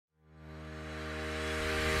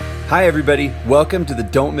Hi, everybody. Welcome to the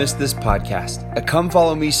Don't Miss This podcast, a Come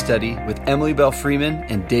Follow Me study with Emily Bell Freeman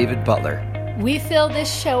and David Butler. We fill this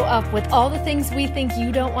show up with all the things we think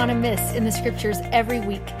you don't want to miss in the scriptures every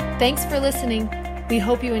week. Thanks for listening. We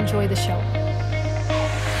hope you enjoy the show.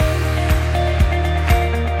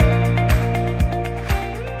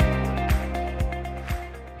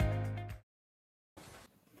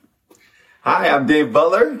 Hi, I'm Dave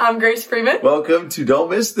Butler. I'm Grace Freeman. Welcome to Don't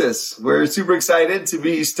Miss This. We're super excited to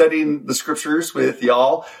be studying the scriptures with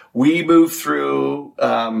y'all. We moved through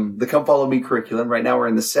the Come Follow Me curriculum. Right now we're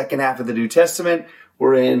in the second half of the New Testament.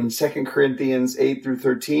 We're in 2 Corinthians 8 through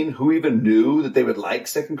 13. Who even knew that they would like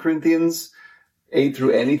 2 Corinthians 8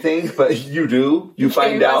 through anything? But you do. You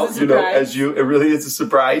find out, it really is a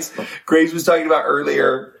surprise. Grace was talking about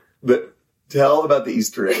earlier, but tell about the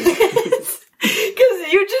Easter egg. Because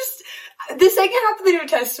the second half of the New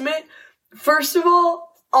Testament, first of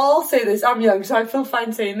all, I'll say this, I'm young, so I feel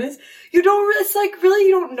fine saying this. You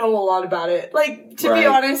don't know a lot about it. To be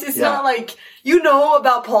honest, it's not like, you know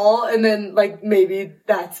about Paul and then, maybe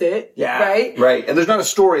that's it. Yeah. Right? Right. And there's not a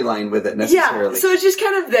storyline with it necessarily. Yeah. So it's just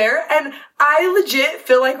kind of there. And I legit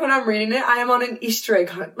feel like when I'm reading it, I am on an Easter egg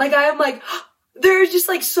hunt. I am there's just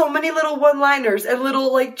so many little one-liners and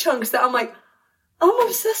little chunks that I'm I'm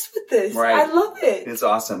obsessed with this. Right. I love it. It's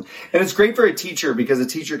awesome. And it's great for a teacher because a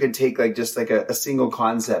teacher can take a single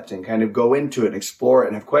concept and kind of go into it and explore it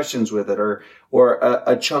and have questions with it or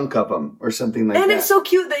a chunk of them or something like that. And it's so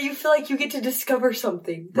cute that you feel like you get to discover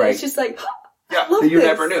something. Right. It's just that you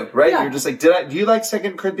never knew, right? Yeah. You're just do you like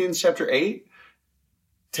 2 Corinthians chapter 8?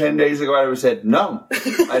 10 days ago I would have said, no,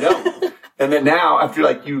 I don't. And then now after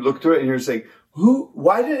you look through it and you're just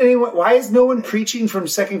why is no one preaching from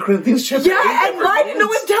 2 Corinthians chapter 8? Yeah, and why did no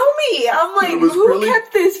one tell me? I'm who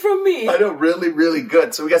kept this from me? I know, really, really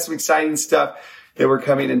good. So we got some exciting stuff that we're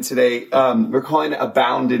coming in today. We're calling it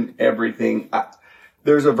Abound in Everything.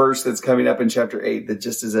 There's a verse that's coming up in chapter 8 that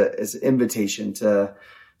just is an invitation to,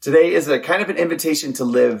 today is a kind of an invitation to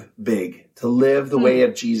live big, to live the way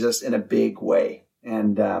of Jesus in a big way.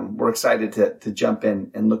 And we're excited to jump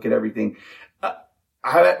in and look at everything.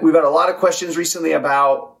 We've had a lot of questions recently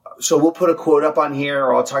so we'll put a quote up on here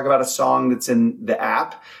or I'll talk about a song that's in the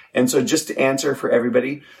app. And so just to answer for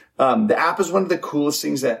everybody, the app is one of the coolest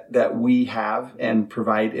things that we have and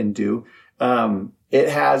provide and do. It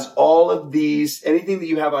has all of these, anything that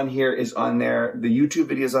you have on here is on there. The YouTube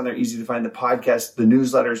videos on there, easy to find, the podcast, the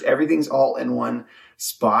newsletters, everything's all in one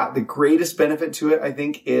spot. The greatest benefit to it, I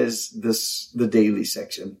think, is the daily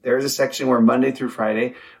section. There is a section where Monday through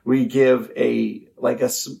Friday, we give a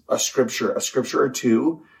scripture or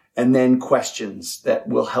two, and then questions that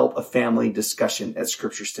will help a family discussion at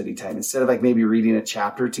scripture study time. Instead of maybe reading a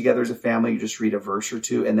chapter together as a family, you just read a verse or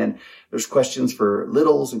two. And then there's questions for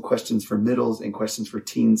littles and questions for middles and questions for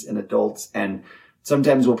teens and adults. And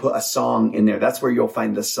sometimes we'll put a song in there. That's where you'll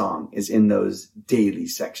find the song is in those daily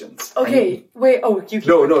sections. Okay. Wait. Oh, you can.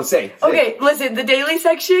 No, say. Okay. Listen, the daily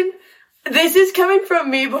section, this is coming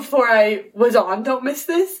from me before I was on Don't Miss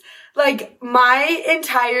This. My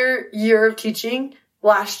entire year of teaching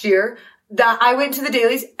last year, that I went to the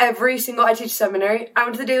dailies I teach seminary. I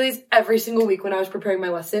went to the dailies every single week when I was preparing my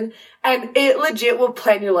lesson, and it legit will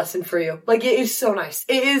plan your lesson for you. It is so nice.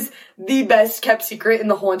 It is the best kept secret in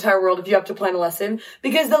the whole entire world if you have to plan a lesson,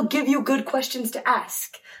 because they'll give you good questions to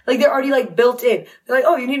ask. They're already built in. They're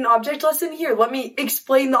oh, you need an object lesson? Here, let me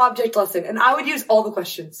explain the object lesson. And I would use all the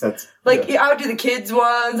questions. I would do the kids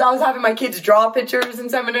ones. I was having my kids draw pictures in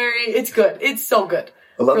seminary. It's good. It's so good.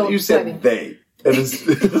 I love that you said they. And it's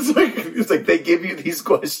they give you these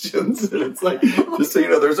questions, and it's just so you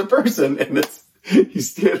know, there's a person, and he's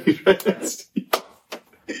standing right next to you.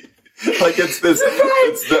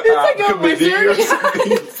 It's the app committee or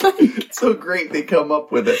something. It's so great they come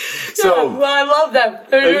up with it. I love them.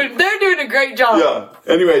 They're doing a great job.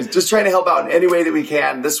 Yeah. Anyways, just trying to help out in any way that we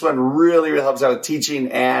can. This one really, really helps out with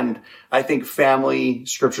teaching and I think family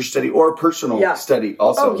scripture study or personal study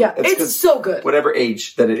also. Oh yeah, it's so good. Whatever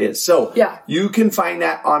age that it is. So you can find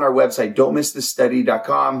that on our website,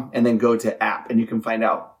 don'tmissthisstudy.com, and then go to app and you can find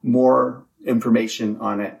out more information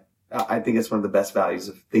on it. I think it's one of the best values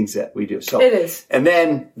of things that we do. So it is. And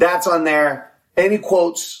then that's on there. Any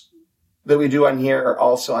quotes that we do on here are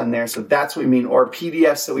also on there. So that's what we mean. Or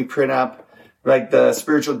PDFs that we print up, the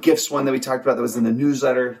spiritual gifts one that we talked about that was in the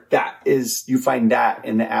newsletter. You find that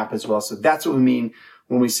in the app as well. So that's what we mean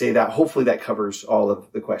when we say that. Hopefully that covers all of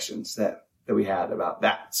the questions that we had about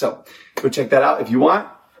that. So go check that out if you want.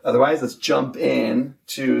 Otherwise, let's jump in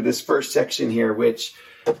to this first section here, which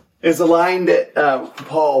is a line that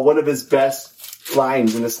Paul, one of his best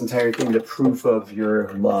lines in this entire thing, the proof of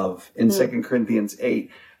your love in 2 Corinthians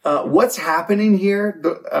 8. What's happening here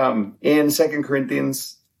in 2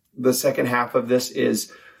 Corinthians, the second half of this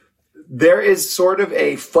is there is sort of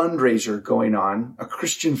a fundraiser going on, a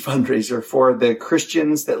Christian fundraiser for the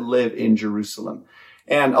Christians that live in Jerusalem.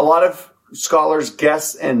 And a lot of scholars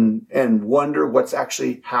guess and wonder what's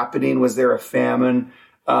actually happening. Was there a famine?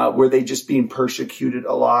 Were they just being persecuted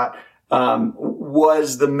a lot?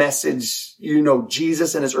 Was the message,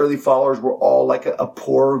 Jesus and his early followers were all like a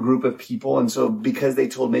poor group of people. And so because they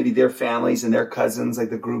told maybe their families and their cousins, like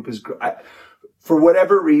the group is, for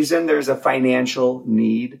whatever reason, there's a financial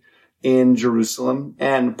need in Jerusalem.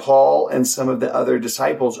 And Paul and some of the other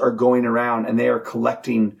disciples are going around and they are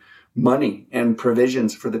collecting money and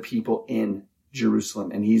provisions for the people in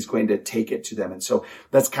Jerusalem. And he's going to take it to them. And so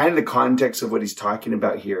that's kind of the context of what he's talking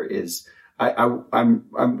about here is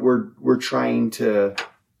we're trying to,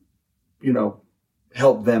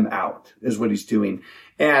 help them out is what he's doing.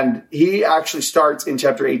 And he actually starts in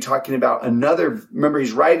chapter 8 talking about remember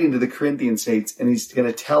he's writing to the Corinthian saints and he's going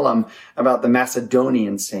to tell them about the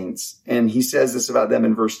Macedonian saints. And he says this about them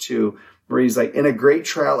in verse 2, where he's like, in a great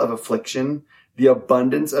trial of affliction, the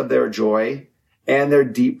abundance of their joy and their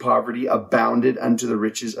deep poverty abounded unto the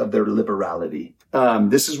riches of their liberality.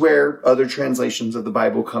 This is where other translations of the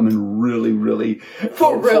Bible come in really, really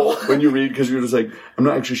for real when you read, because you're just like, I'm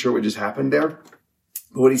not actually sure what just happened there.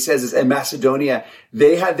 But what he says is in Macedonia,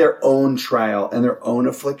 they had their own trial and their own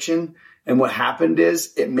affliction. And what happened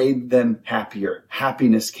is it made them happier.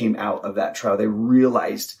 Happiness came out of that trial. They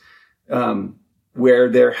realized, where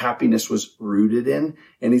their happiness was rooted in.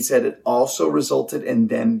 And he said it also resulted in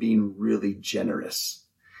them being really generous.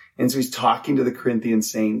 And so he's talking to the Corinthian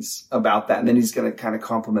saints about that. And then he's going to kind of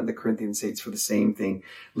compliment the Corinthian saints for the same thing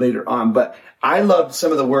later on. But I love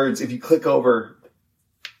some of the words, if you click over,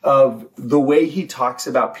 of the way he talks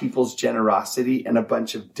about people's generosity and a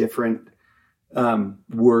bunch of different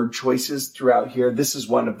word choices throughout here. This is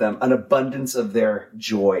one of them, an abundance of their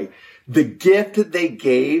joy. The gift that they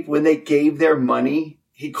gave, when they gave their money,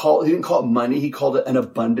 he didn't call it money, he called it an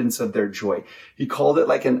abundance of their joy. He called it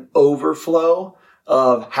like an overflow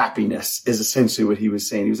of happiness is essentially what he was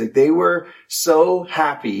saying. He was like, they were so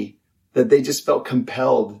happy that they just felt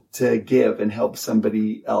compelled to give and help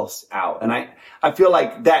somebody else out. And I feel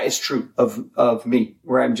like that is true of me,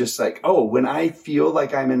 where I'm just like, oh, when I feel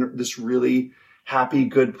like I'm in this really happy,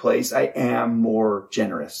 good place, I am more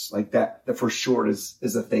generous. Like that for sure is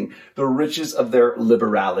a thing. The riches of their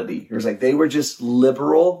liberality. It was like they were just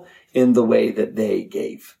liberal in the way that they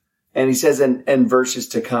gave. And he says in verses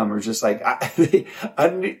to come, are just like,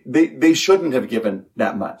 they shouldn't have given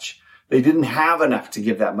that much. They didn't have enough to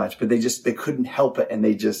give that much, but they couldn't help it. And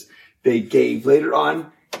they gave. Later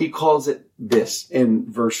on, he calls it this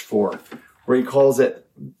in verse 4, where he calls it,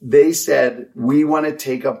 they said, we want to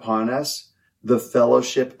take upon us the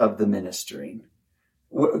fellowship of the ministering.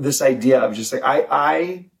 This idea of just like,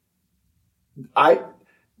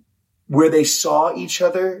 where they saw each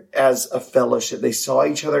other as a fellowship. They saw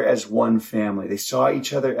each other as one family. They saw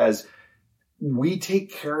each other as, we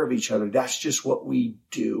take care of each other. That's just what we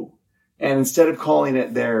do. And instead of calling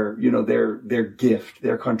it their gift,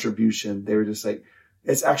 their contribution, they were just like,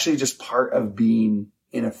 it's actually just part of being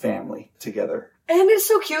in a family together. And it's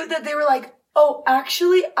so cute that they were like, oh,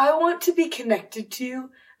 actually, I want to be connected to you.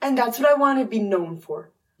 And that's what I want to be known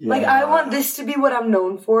for. Yeah. Like, I want this to be what I'm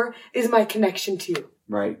known for, is my connection to you.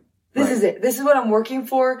 Right. This is it. This is what I'm working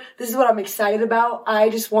for. This is what I'm excited about. I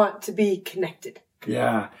just want to be connected.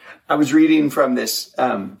 Yeah. I was reading from this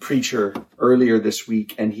preacher earlier this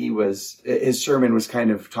week, and his sermon was kind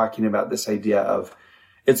of talking about this idea of,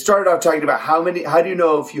 it started off talking about how do you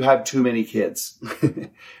know if you have too many kids?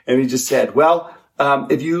 And he just said, well,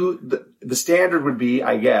 the standard would be,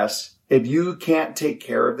 I guess, if you can't take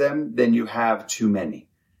care of them, then you have too many,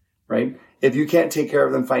 right? If you can't take care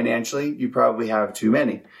of them financially, you probably have too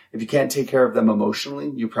many. If you can't take care of them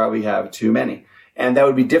emotionally, you probably have too many. And that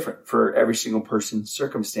would be different for every single person's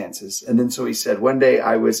circumstances. And then so he said, one day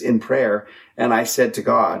I was in prayer and I said to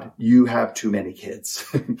God, you have too many kids.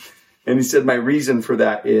 And he said, my reason for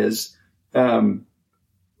that is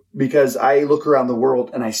because I look around the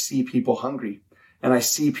world and I see people hungry and I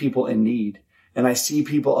see people in need and I see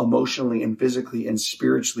people emotionally and physically and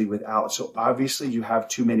spiritually without. So obviously you have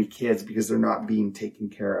too many kids because they're not being taken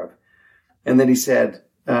care of. And then he said,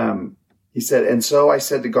 and so I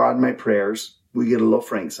said to God in my prayers, we get a little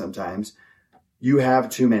frank sometimes, you have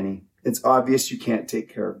too many. It's obvious you can't take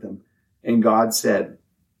care of them. And God said,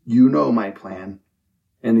 you know my plan.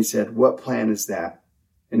 And he said, what plan is that?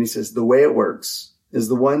 And he says, the way it works is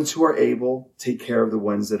the ones who are able take care of the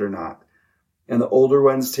ones that are not. And the older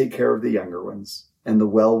ones take care of the younger ones. And the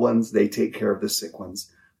well ones, they take care of the sick ones.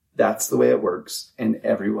 That's the way it works. And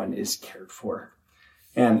everyone is cared for.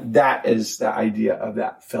 And that is the idea of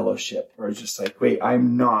that fellowship, where it's just like, wait,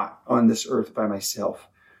 I'm not on this earth by myself.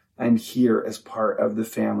 I'm here as part of the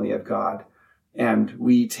family of God. And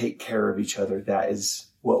we take care of each other. That is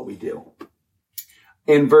what we do.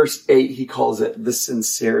 In verse 8, he calls it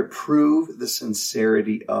prove the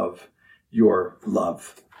sincerity of your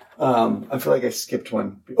love. I feel like I skipped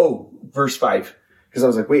one. Oh, verse 5. Because I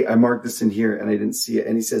was like, wait, I marked this in here and I didn't see it.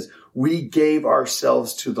 And he says, we gave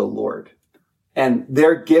ourselves to the Lord. And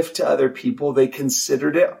their gift to other people, they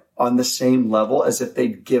considered it on the same level as if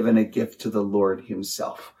they'd given a gift to the Lord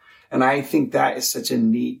himself. And I think that is such a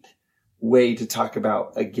neat way to talk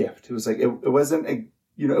about a gift. It was like, it wasn't a,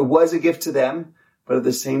 it was a gift to them, but at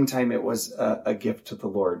the same time, it was a gift to the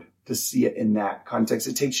Lord to see it in that context.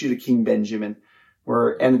 It takes you to King Benjamin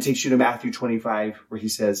and it takes you to Matthew 25, where he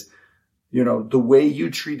says, the way you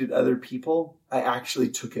treated other people, I actually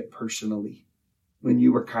took it personally. When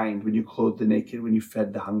you were kind, when you clothed the naked, when you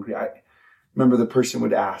fed the hungry. I remember the person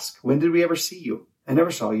would ask, when did we ever see you? I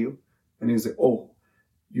never saw you. And he was like, oh,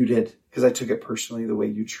 you did. Because I took it personally, the way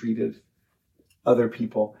you treated other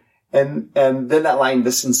people. And then that line,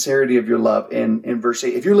 the sincerity of your love in verse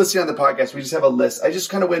 8. If you're listening on the podcast, we just have a list. I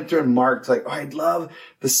just kind of went through and marked I love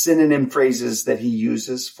the synonym phrases that he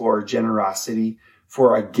uses for generosity,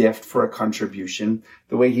 for a gift, for a contribution.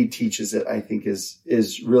 The way he teaches it, I think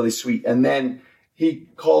is really sweet. And then he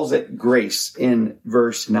calls it grace in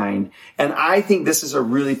verse 9. And I think this is a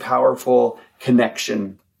really powerful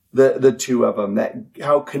connection, the two of them, that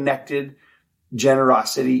how connected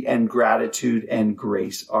generosity and gratitude and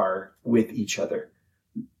grace are with each other.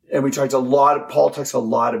 And Paul talks a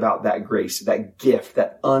lot about that grace, that gift,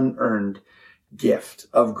 that unearned gift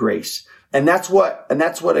of grace. And that's what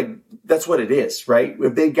it is, right?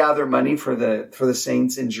 If they gather money for the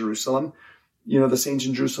saints in Jerusalem, the saints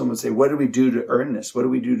in Jerusalem would say, what do we do to earn this? What do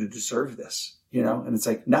we do to deserve this? And it's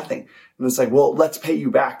like nothing. And it's like, well, let's pay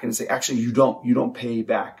you back. And it's like, actually, you don't pay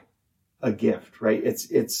back a gift, right?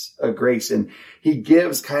 It's a grace. And he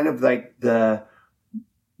gives kind of like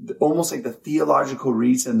almost like the theological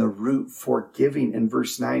reason, the root for giving. In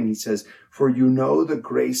verse 9, he says, for you know the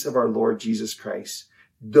grace of our Lord Jesus Christ,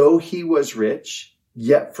 though he was rich,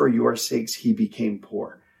 yet for your sakes he became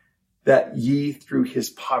poor, that ye through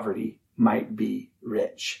his poverty might be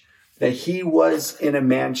rich. That he was in a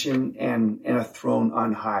mansion and a throne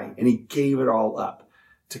on high, and he gave it all up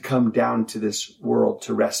to come down to this world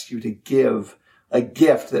to rescue, to give a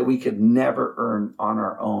gift that we could never earn on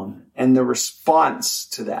our own. And the response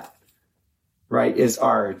to that, right, is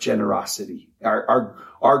our generosity.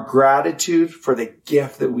 Our gratitude for the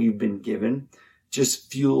gift that we've been given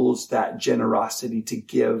just fuels that generosity to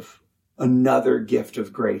give another gift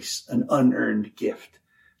of grace, an unearned gift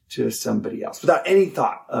to somebody else without any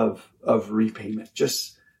thought of repayment,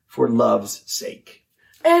 just for love's sake.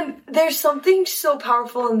 And there's something so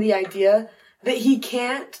powerful in the idea that he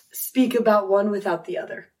can't speak about one without the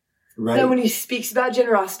other. Right. That when he speaks about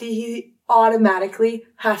generosity, he automatically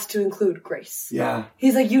has to include grace. Yeah.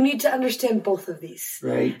 He's like, you need to understand both of these.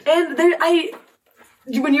 Right. And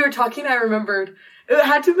when you were talking, I remembered, it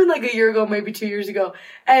had to have been like a year ago, maybe 2 years ago.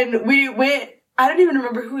 And we went, I don't even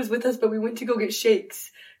remember who was with us, but we went to go get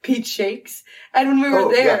shakes, peach shakes. And when we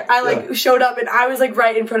were there, I showed up and I was like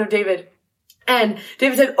right in front of David. And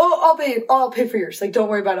David said, oh, I'll pay for yours. Like, don't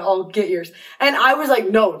worry about it. I'll get yours. And I was like,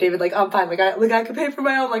 no, David, like, I'm fine. I could pay for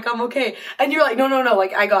my own. Like, I'm okay. And you're like, no,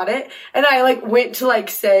 like, I got it. And I went to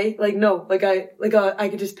say, no, I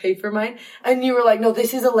could just pay for mine. And you were like, no,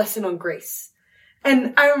 this is a lesson on grace.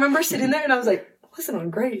 And I remember sitting there and I was like, lesson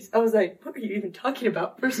on grace. I was like, what are you even talking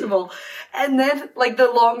about? First of all. And then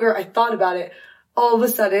the longer I thought about it, all of a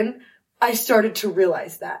sudden I started to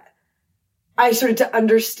realize that. I started to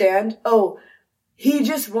understand, he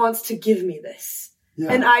just wants to give me this.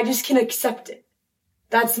 Yeah. And I just can accept it.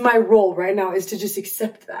 That's my role right now, is to just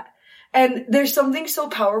accept that. And there's something so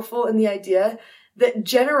powerful in the idea that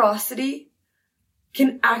generosity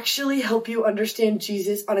can actually help you understand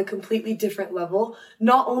Jesus on a completely different level,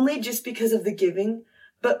 not only just because of the giving,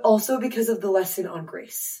 but also because of the lesson on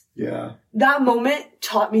grace. Yeah. That moment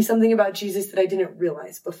taught me something about Jesus that I didn't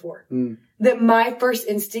realize before. That my first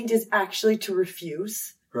instinct is actually to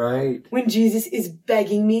refuse. Right. When Jesus is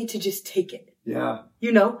begging me to just take it. Yeah.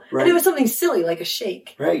 Right. And it was something silly, like a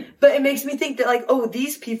shake. Right. But it makes me think that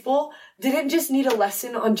these people didn't just need a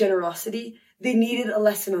lesson on generosity. They needed a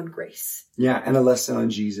lesson on grace. Yeah. And a lesson on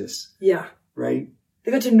Jesus. Yeah. Right.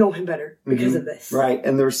 They got to know him better because of this. Right.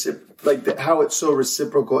 And how it's so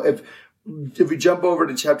reciprocal. If we jump over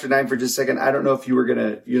to chapter 9 for just a second, I don't know if you were going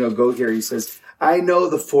to, go here. He says, I know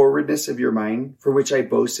the forwardness of your mind, for which I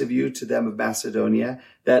boast of you to them of Macedonia,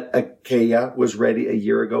 that Achaia was ready a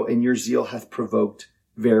year ago, and your zeal hath provoked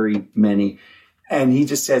very many. And he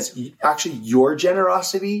just says, actually, your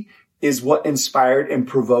generosity is what inspired and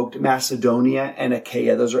provoked Macedonia and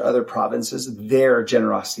Achaia. Those are other provinces, their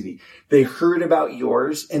generosity. They heard about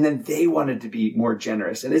yours, and then they wanted to be more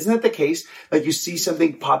generous. And isn't that the case? Like, you see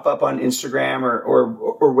something pop up on Instagram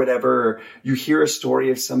or whatever, or you hear a story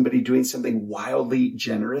of somebody doing something wildly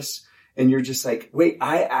generous, and you're just like, wait,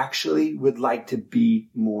 I actually would like to be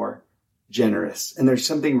more generous. And there's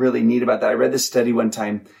something really neat about that. I read this study one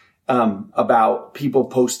time about people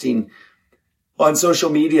posting on social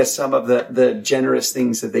media some of the generous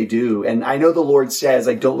things that they do. And I know the Lord says,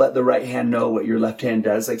 like, don't let the right hand know what your left hand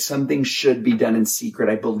does. Like, some things should be done in secret.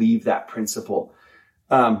 I believe that principle.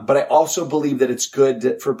 But I also believe that it's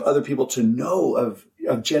good for other people to know of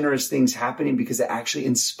generous things happening, because it actually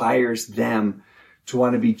inspires them to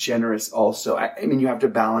want to be generous also. I mean, you have to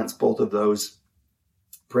balance both of those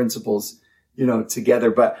principles, together.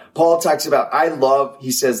 But Paul talks about,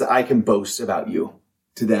 he says that I can boast about you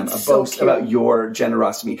to them, boast about your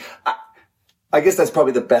generosity. I guess that's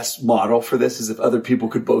probably the best model for this, is if other people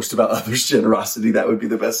could boast about others' generosity, that would be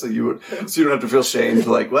the best. So you don't have to feel shamed,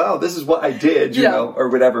 like, well, this is what I did, or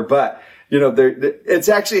whatever. But, it's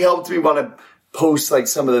actually helped me want to post like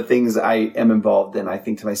some of the things I am involved in. I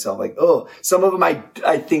think to myself, like, oh, some of them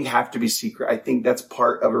I think have to be secret. I think that's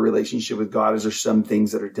part of a relationship with God, is there's some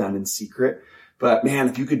things that are done in secret. But man,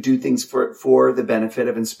 if you could do things for the benefit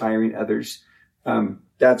of inspiring others,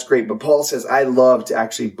 that's great. But Paul says, I love to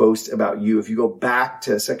actually boast about you. If you go back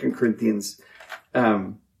to 2 Corinthians,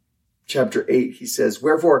 chapter 8, he says,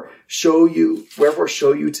 wherefore show you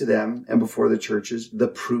to them and before the churches the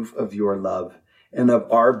proof of your love and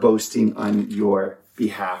of our boasting on your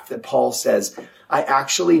behalf. That Paul says, I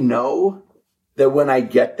actually know that when I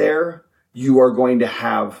get there, you are going to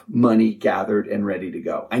have money gathered and ready to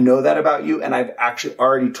go. I know that about you. And I've actually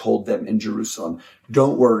already told them in Jerusalem,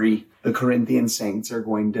 don't worry. The Corinthian saints they're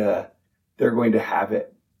going to have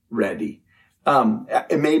it ready.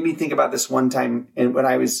 It made me think about this one time. And when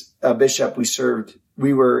I was a bishop,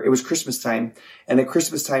 it was Christmas time. And at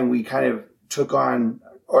Christmas time, we kind of took on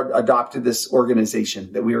or adopted this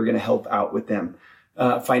organization that we were going to help out with them,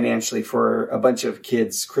 financially for a bunch of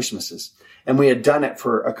kids' Christmases. And we had done it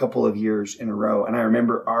for a couple of years in a row. And I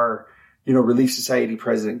remember our, Relief Society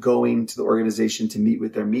president going to the organization to meet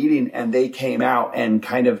with their meeting. And they came out and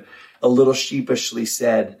kind of a little sheepishly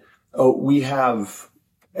said, oh, we have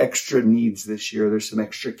extra needs this year. There's some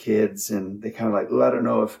extra kids. And they kind of like, oh, I don't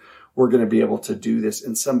know if we're going to be able to do this.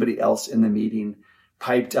 And somebody else in the meeting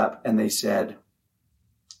piped up and they said,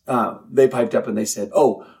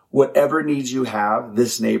 oh, whatever needs you have,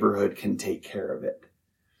 this neighborhood can take care of it.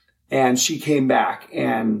 And she came back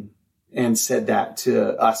and said that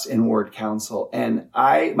to us in ward council. And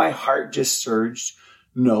my heart just surged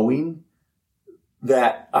knowing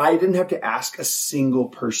that I didn't have to ask a single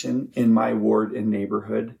person in my ward and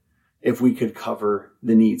neighborhood if we could cover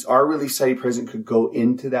the needs. Our Relief Society president could go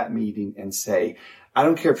into that meeting and say, I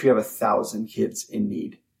don't care if you have 1,000 kids in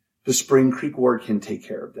need. The Spring Creek ward can take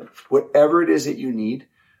care of them. Whatever it is that you need,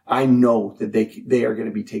 I know that they are going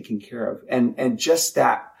to be taken care of. And just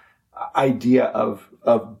that idea of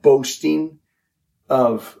boasting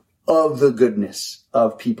of the goodness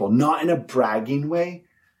of people, not in a bragging way,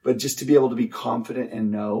 but just to be able to be confident and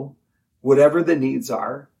know whatever the needs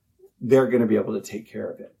are, they're going to be able to take care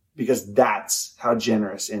of it, because that's how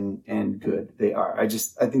generous and good they are. I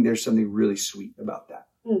think there's something really sweet about that.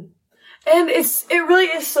 And it really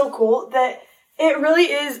is so cool that it really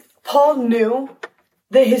is, Paul knew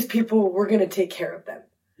that his people were going to take care of them.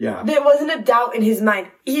 Yeah. There wasn't a doubt in his mind.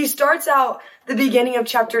 He starts out the beginning of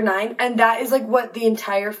chapter 9, and that is like what the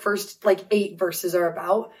entire first 8 verses are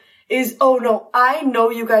about, is, oh no, I know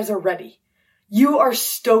you guys are ready. You are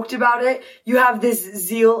stoked about it. You have this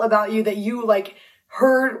zeal about you that you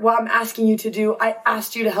heard what I'm asking you to do. I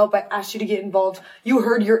asked you to help. I asked you to get involved. You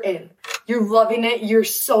heard you're in. You're loving it. You're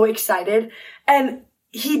so excited. And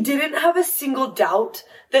he didn't have a single doubt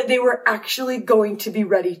that they were actually going to be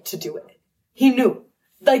ready to do it. He knew.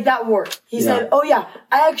 That word. He said, oh yeah,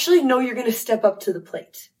 I actually know you're going to step up to the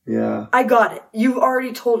plate. Yeah. I got it. You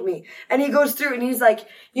already told me. And he goes through and he's like,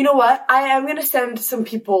 you know what? I am going to send some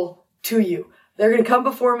people to you. They're going to come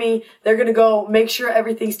before me. They're going to go make sure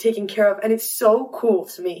everything's taken care of. And it's so cool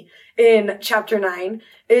to me. In chapter 9,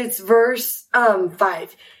 it's verse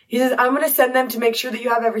 5. He says, I'm going to send them to make sure that you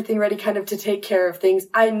have everything ready, kind of to take care of things.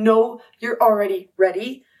 I know you're already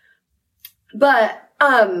ready, but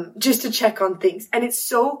just to check on things. And it's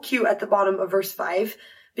so cute at the bottom of verse 5,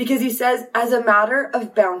 because he says, as a matter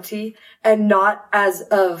of bounty and not as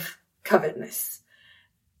of covetousness.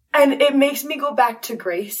 And it makes me go back to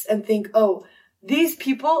grace and think, oh, these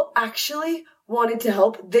people actually wanted to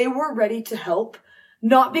help. They were ready to help,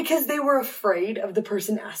 not because they were afraid of the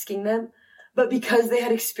person asking them, but because they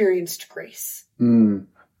had experienced grace.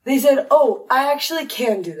 They said, oh, I actually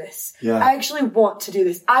can do this. Yeah. I actually want to do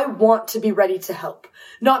this. I want to be ready to help.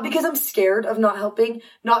 Not because I'm scared of not helping,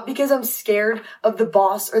 not because I'm scared of the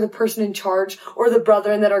boss or the person in charge or the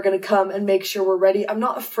brethren that are going to come and make sure we're ready. I'm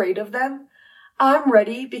not afraid of them. I'm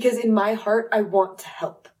ready because in my heart, I want to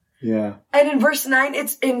help. Yeah. And in verse 9,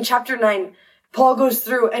 it's in chapter 9, Paul goes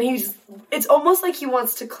through and it's almost like he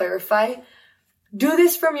wants to clarify, do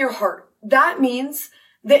this from your heart. That means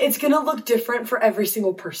that it's going to look different for every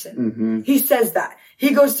single person. He says that.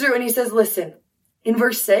 He goes through and he says, listen, in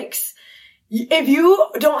verse 6, if you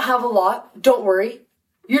don't have a lot, don't worry.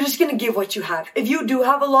 You're just going to give what you have. If you do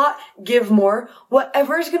have a lot, give more.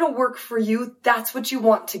 Whatever is going to work for you, that's what you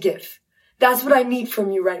want to give. That's what I need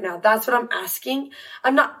from you right now. That's what I'm asking.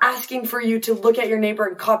 I'm not asking for you to look at your neighbor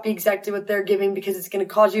and copy exactly what they're giving because it's going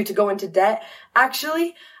to cause you to go into debt.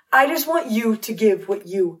 Actually, I just want you to give what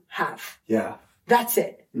you have. Yeah. That's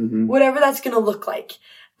it. Whatever that's going to look like.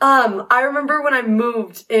 I remember when I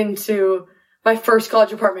moved into my first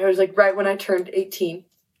college apartment, it was like right when I turned 18.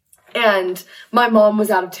 And my mom was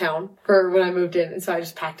out of town for when I moved in. And so I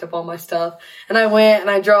just packed up all my stuff and I went and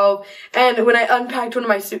I drove. And when I unpacked one of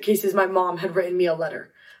my suitcases, my mom had written me a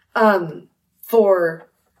letter,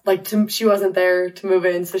 she wasn't there to move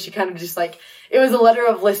in. So she kind of just it was a letter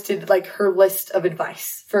of her list of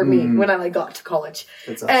advice for me when I got to college.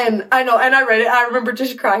 That's awesome. And I know, and I read it. I remember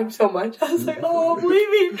just crying so much. I was like, oh, I'm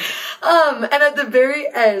leaving. And at the very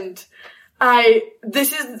end,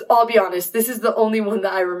 I'll be honest, this is the only one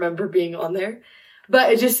that I remember being on there,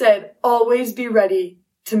 but it just said, always be ready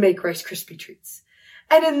to make Rice Krispie treats.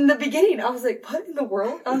 And in the beginning, I was like, what in the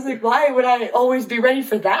world? I was like, why would I always be ready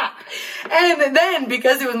for that? And then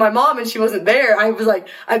because it was my mom and she wasn't there, I was like,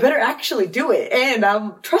 I better actually do it and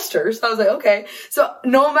trust her. So I was like, okay. So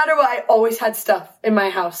no matter what, I always had stuff in my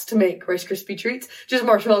house to make Rice Krispie treats, just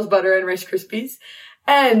marshmallows, butter, and Rice Krispies.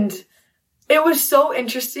 And it was so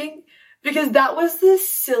interesting because that was the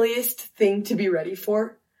silliest thing to be ready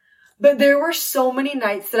for. But there were so many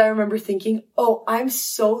nights that I remember thinking, oh, I'm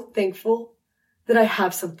so thankful that I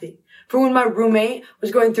have something. For when my roommate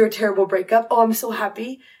was going through a terrible breakup, oh, I'm so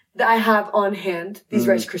happy that I have on hand these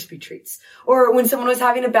Rice Krispie treats. Or when someone was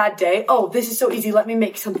having a bad day, oh, this is so easy. Let me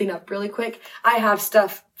make something up really quick. I have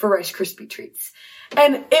stuff for Rice Krispie treats.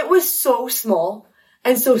 And it was so small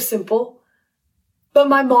and so simple. But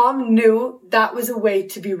my mom knew that was a way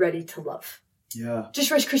to be ready to love. Yeah. Just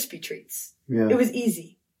Rice Krispie treats. Yeah. It was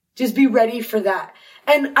easy. Just be ready for that.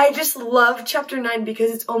 And I just love chapter 9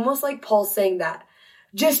 because it's almost like Paul saying that.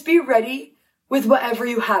 Just be ready with whatever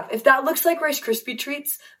you have. If that looks like Rice Krispie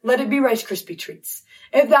treats, let it be Rice Krispie treats.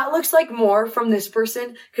 If that looks like more from this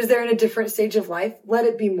person because they're in a different stage of life, let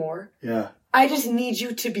it be more. Yeah. I just need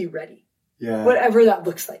you to be ready. Yeah. Whatever that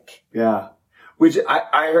looks like. Yeah. Which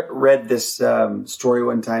I read this story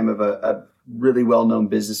one time of a really well-known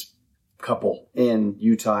business couple in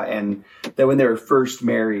Utah, and that when they were first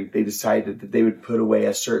married, they decided that they would put away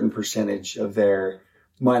a certain percentage of their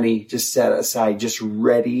money just set aside, just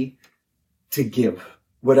ready to give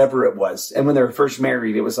whatever it was. And when they were first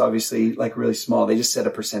married, it was obviously really small. They just set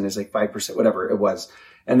a percentage, 5%, whatever it was.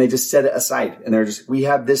 And they just set it aside. And they're just, we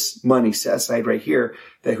have this money set aside right here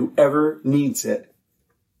that whoever needs it,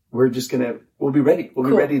 we'll be ready. We'll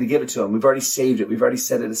be ready to give it to them. We've already saved it. We've already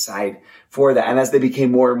set it aside for that. And as they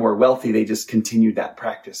became more and more wealthy, they just continued that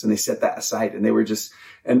practice and they set that aside. And they were just,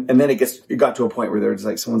 and then it got to a point where they're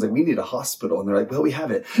just someone's like, we need a hospital. And they're like, well, we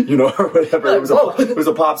have it, or whatever. It was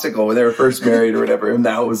a popsicle when they were first married or whatever. And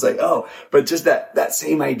now it was but just that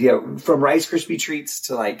same idea from Rice Krispie treats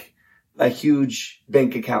to a huge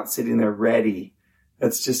bank account sitting there ready.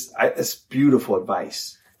 That's just, it's beautiful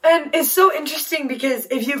advice. And it's so interesting because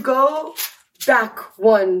if you go back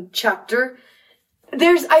one chapter,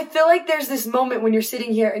 I feel like there's this moment when you're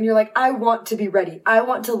sitting here and you're like, I want to be ready. I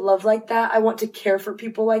want to love like that. I want to care for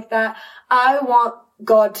people like that. I want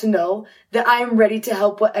God to know that I am ready to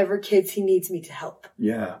help whatever kids he needs me to help.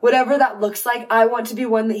 Yeah. Whatever that looks like, I want to be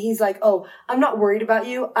one that he's like, oh, I'm not worried about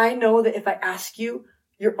you. I know that if I ask you,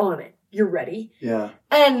 you're on it. You're ready. Yeah.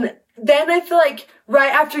 And then I feel like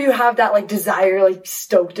right after you have that desire,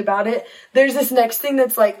 stoked about it, there's this next thing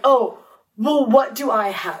that's oh, well, what do I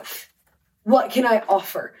have? What can I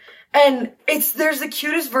offer? And there's the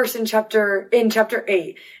cutest verse in chapter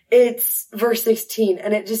 8. It's verse 16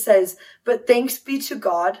 and it just says, but thanks be to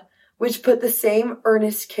God which put the same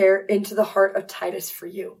earnest care into the heart of Titus for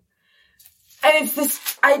you. And it's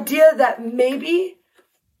this idea that maybe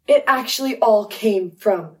it actually all came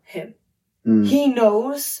from him. He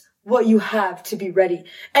knows what you have to be ready.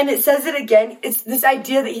 And it says it again. It's this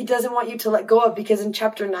idea that he doesn't want you to let go of, because in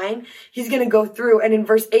chapter 9, he's going to go through, and in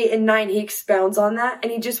verse 8 and 9, he expounds on that.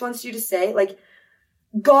 And he just wants you to say, like,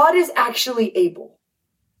 God is actually able.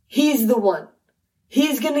 He's the one.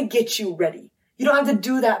 He's going to get you ready. You don't have to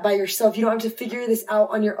do that by yourself. You don't have to figure this out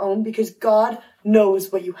on your own, because God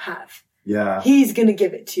knows what you have. Yeah. He's going to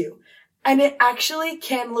give it to you. And it actually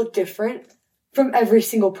can look different from every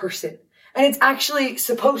single person. And it's actually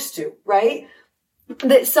supposed to, right?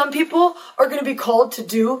 That some people are going to be called to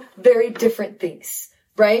do very different things,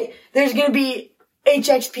 right? There's going to be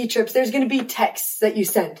HXP trips. There's going to be texts that you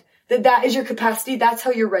send. That is your capacity. That's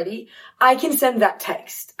how you're ready. I can send that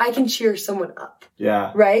text. I can cheer someone up.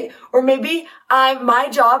 Yeah. Right? Or maybe my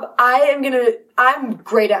job, I'm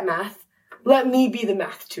great at math. Let me be the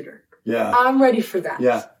math tutor. Yeah. I'm ready for that.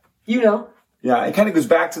 Yeah. You know? Yeah. It kind of goes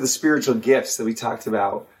back to the spiritual gifts that we talked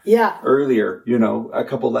about earlier, a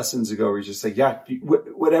couple lessons ago, where you're just like,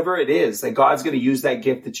 whatever it is, like God's going to use that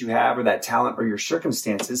gift that you have, or that talent, or your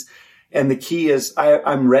circumstances. And the key is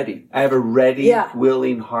I'm ready. I have a ready,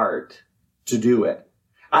 willing heart to do it.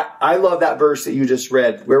 I love that verse that you just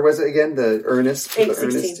read. Where was it again? The earnest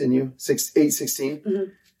in you,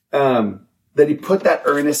 8:16. That he put that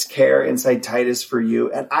earnest care inside Titus for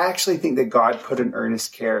you. And I actually think that God put an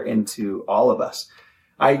earnest care into all of us.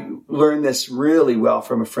 I learned this really well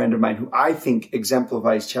from a friend of mine who I think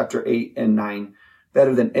exemplifies chapter 8 and 9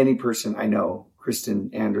 better than any person I know. Kristen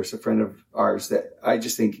Anders, a friend of ours, that I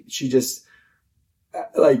just think she just,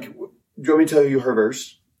 like, do you want me to tell you her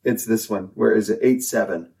verse? It's this one. Where is it?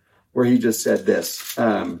 8:7, where he just said this.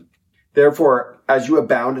 Therefore, as you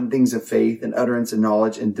abound in things of faith and utterance and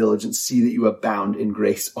knowledge and diligence, see that you abound in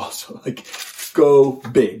grace also. Like, go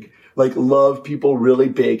big. Like, love people really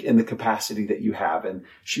big in the capacity that you have. And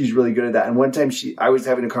she's really good at that. And one time I was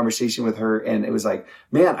having a conversation with her, and it was like,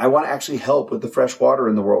 man, I want to actually help with the fresh water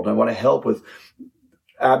in the world. I want to help with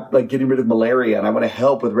like getting rid of malaria, and I want to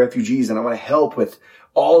help with refugees, and I want to help with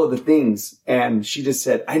all of the things. And she just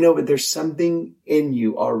said, I know, but there's something in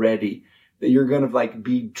you already that you're going to like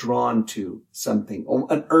be drawn to something.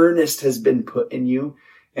 An earnest has been put in you.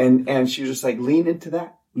 And she was just like, lean into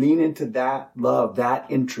that love, that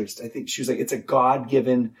interest. I think she was like, it's a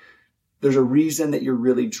God-given, there's a reason that you're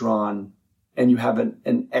really drawn, and you have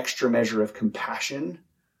an extra measure of compassion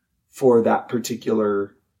for that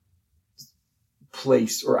particular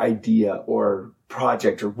place or idea or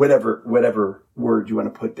project or whatever word you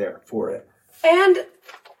want to put there for it. And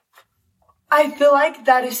I feel like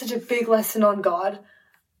that is such a big lesson on God,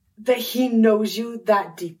 that he knows you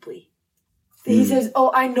that deeply. That he says,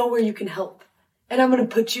 oh, I know where you can help, and I'm going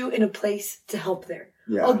to put you in a place to help there.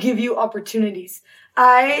 Yeah. I'll give you opportunities.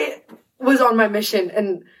 I was on my mission,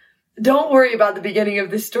 and don't worry about the beginning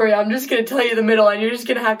of this story. I'm just going to tell you the middle, and you're just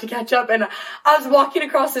going to have to catch up. And I was walking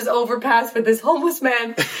across this overpass with this homeless man,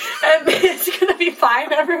 and it's going to be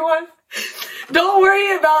fine, everyone. Don't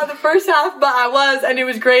worry about the first half, but I was, and it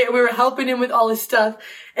was great. And we were helping him with all his stuff.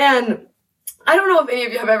 And I don't know if any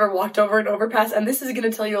of you have ever walked over an overpass, and this is going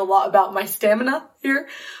to tell you a lot about my stamina here,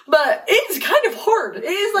 but it's kind of hard.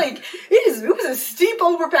 It was a steep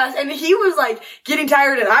overpass, and he was like getting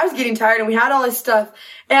tired, and I was getting tired, and we had all his stuff,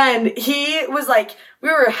 and he was like, we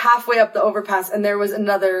were halfway up the overpass, and there was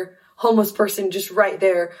another homeless person just right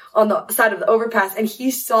there on the side of the overpass, and he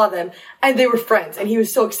saw them, and they were friends, and he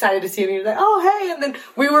was so excited to see them. He was like, oh, hey, and then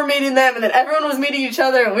we were meeting them, and then everyone was meeting each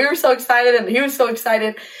other, and we were so excited, and he was so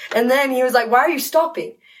excited, and then he was like, why are you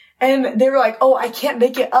stopping? And they were like, oh, I can't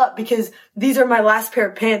make it up because these are my last pair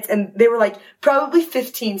of pants, and they were like probably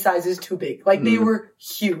 15 sizes too big. Like, they were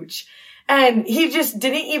huge. And he just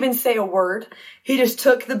didn't even say a word. He just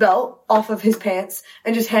took the belt off of his pants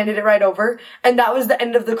and just handed it right over. And that was the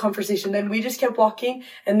end of the conversation. Then we just kept walking,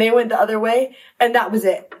 and they went the other way, and that was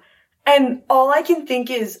it. And all I can think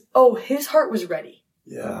is, oh, his heart was ready.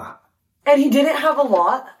 Yeah. And he didn't have a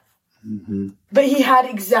lot, but he had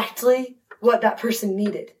exactly what that person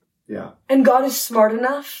needed. Yeah. And God is smart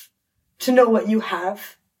enough to know what you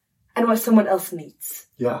have and what someone else needs.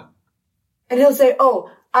 Yeah. And he'll say, oh,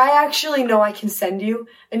 I actually know I can send you,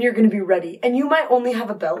 and you're going to be ready. And you might only have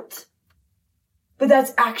a belt, but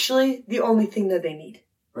that's actually the only thing that they need.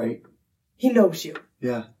 Right. He knows you.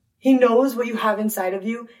 Yeah. He knows what you have inside of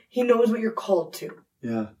you. He knows what you're called to.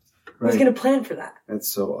 Yeah. Right. He's going to plan for that. That's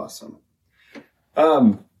so awesome.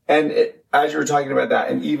 As you were talking about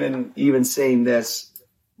that, and even saying this,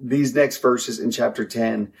 these next verses in chapter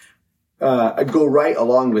 10, go right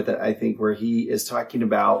along with it, I think, where he is talking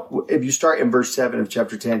about, if you start in verse 7 of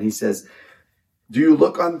chapter 10, he says, do you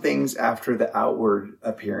look on things after the outward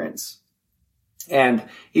appearance? And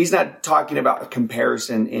he's not talking about a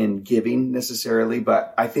comparison in giving necessarily,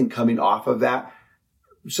 but I think coming off of that,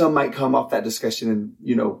 some might come off that discussion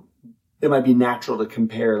and, it might be natural to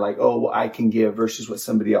compare like, oh, well, I can give versus what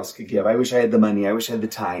somebody else could give. I wish I had the money. I wish I had the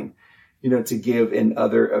time, to give in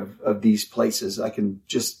other of these places. I can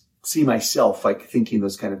just see myself like thinking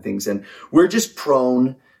those kind of things. And we're just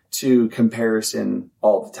prone to comparison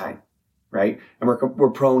all the time, right? And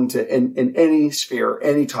we're prone to, in any sphere,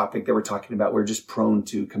 any topic that we're talking about, we're just prone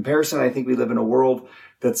to comparison. I think we live in a world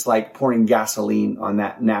that's like pouring gasoline on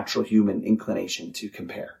that natural human inclination to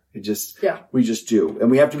compare. We just do.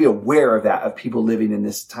 And we have to be aware of that, of people living in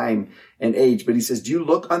this time and age. But he says, do you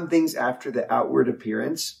look on things after the outward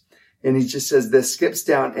appearance? And he just says this, skips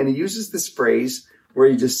down, and he uses this phrase where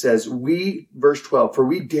he just says, verse 12, for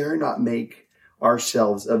we dare not make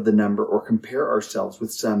ourselves of the number or compare ourselves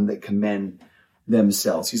with some that commend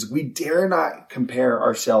themselves. He says, we dare not compare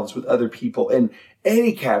ourselves with other people in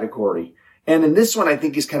any category. And in this one, I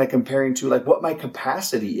think he's kind of comparing to like what my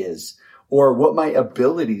capacity is or what my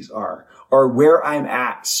abilities are or where I'm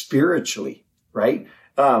at spiritually, right?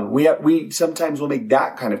 We sometimes will make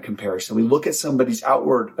that kind of comparison. We look at somebody's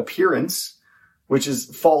outward appearance, which is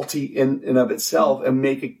faulty in and of itself, and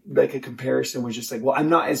make it like a comparison which is just like, well, I'm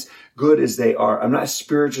not as good as they are. I'm not as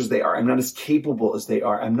spiritual as they are. I'm not as capable as they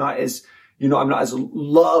are. I'm not as, I'm not as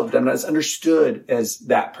loved. I'm not as understood as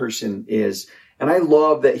that person is. And I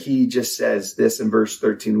love that he just says this in verse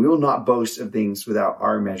 13, we will not boast of things without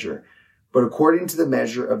our measure, but according to the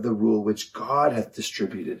measure of the rule which God hath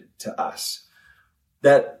distributed to us.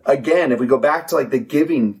 That again, if we go back to like the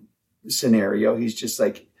giving scenario, he's just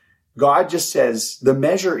like, God just says the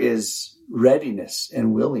measure is readiness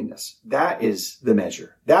and willingness. That is the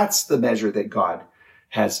measure. That's the measure that God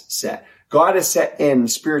has set. God has set in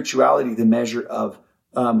spirituality the measure of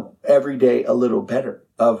every day a little better,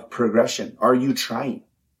 of progression. Are you trying?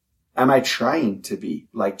 Am I trying to be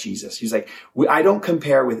like Jesus? He's like, I don't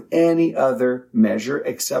compare with any other measure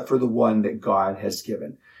except for the one that God has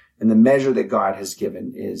given. And the measure that God has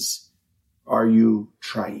given is, are you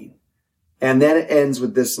trying? And then it ends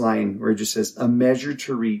with this line where it just says, a measure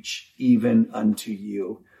to reach even unto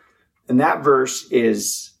you. And that verse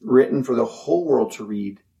is written for the whole world to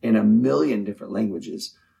read in a million different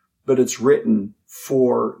languages, but it's written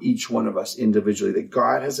for each one of us individually, that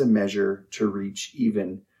God has a measure to reach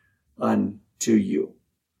even unto you.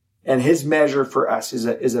 And his measure for us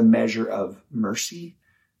is a measure of mercy.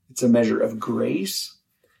 It's a measure of grace.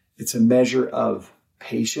 It's a measure of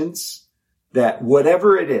patience, that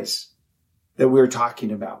whatever it is that we're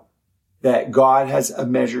talking about, that God has a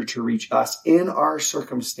measure to reach us in our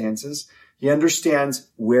circumstances. He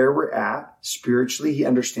understands where we're at spiritually. He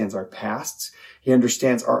understands our pasts. He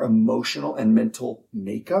understands our emotional and mental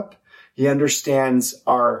makeup. He understands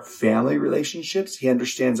our family relationships. He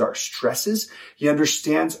understands our stresses. He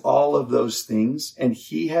understands all of those things. And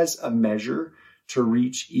he has a measure to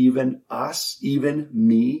reach even us, even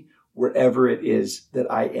me, wherever it is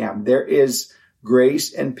that I am. There is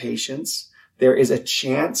grace and patience. There is a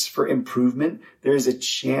chance for improvement. There is a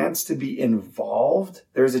chance to be involved.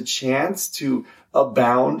 There's a chance to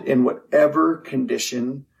abound in whatever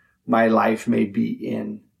condition my life may be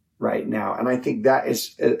in right now. And I think that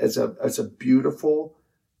is a beautiful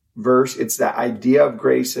verse. It's that idea of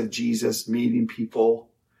grace of Jesus meeting people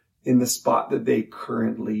in the spot that they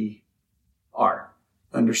currently are,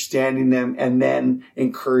 understanding them and then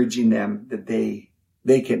encouraging them that they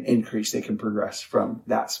can increase, they can progress from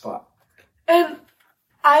that spot. And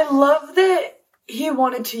I love that he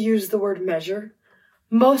wanted to use the word measure,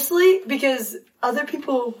 mostly because other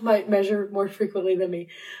people might measure more frequently than me.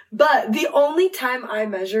 But the only time I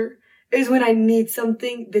measure is when I need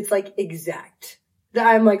something that's like exact. That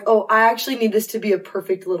I'm like, oh, I actually need this to be a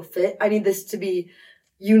perfect little fit. I need this to be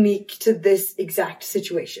unique to this exact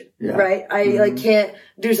situation, right? I can't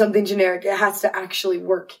do something generic. It has to actually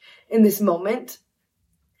work in this moment.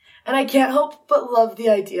 And I can't help but love the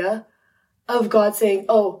idea of God saying,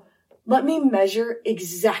 oh, let me measure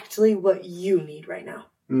exactly what you need right now.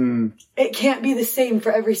 It can't be the same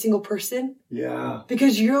for every single person. Yeah.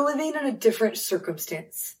 Because you're living in a different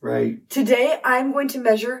circumstance. Right. Today, I'm going to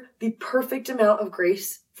measure the perfect amount of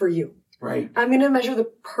grace for you. Right. I'm going to measure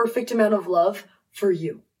the perfect amount of love for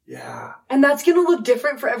you. Yeah. And that's going to look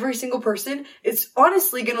different for every single person. It's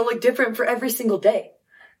honestly going to look different for every single day.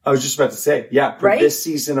 I was just about to say, for this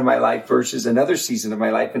season of my life versus another season of my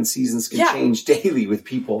life, and seasons can change daily with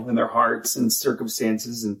people and their hearts and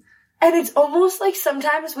circumstances. And And it's almost like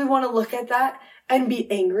sometimes we want to look at that and be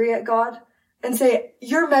angry at God and say,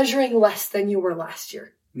 you're measuring less than you were last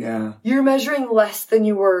year. Yeah. You're measuring less than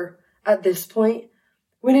you were at this point.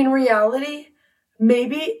 When in reality,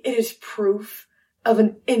 maybe it is proof of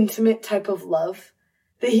an intimate type of love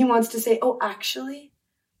that he wants to say, oh, actually,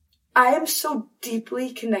 I am so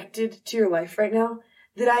deeply connected to your life right now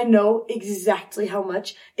that I know exactly how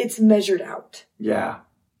much it's measured out. Yeah.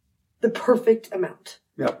 The perfect amount.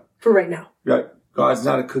 Yep. For right now. Right. God's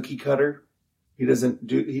not a cookie cutter. He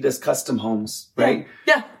does custom homes, right?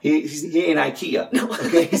 Yeah. He ain't IKEA. No.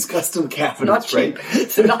 Okay. He's custom cabinets, right?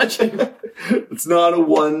 It's not cheap. It's not a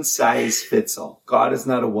one size fits all. God is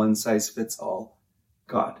not a one size fits all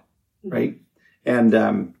God, right?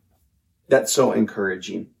 And, that's so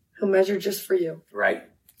encouraging. He'll measure just for you. Right.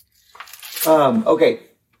 Okay.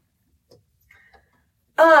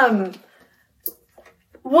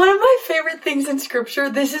 One of my favorite things in scripture,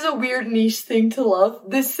 this is a weird niche thing to love.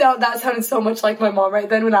 That sounded so much like my mom right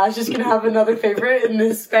then when I was just going to have another favorite in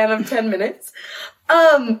this span of 10 minutes.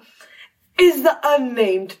 Is the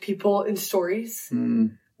unnamed people in stories.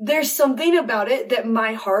 Mm. There's something about it that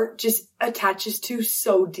my heart just attaches to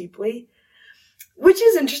so deeply, which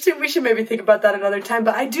is interesting. We should maybe think about that another time.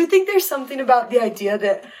 But I do think there's something about the idea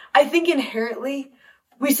that I think inherently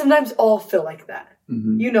we sometimes all feel like that.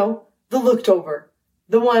 Mm-hmm. You know, the looked over.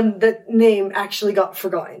 The one that name actually got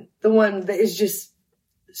forgotten. The one that is just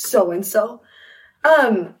so-and-so.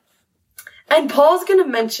 And Paul's going to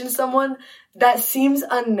mention someone that seems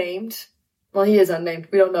unnamed. Well, he is unnamed.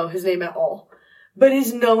 We don't know his name at all. But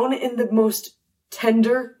is known in the most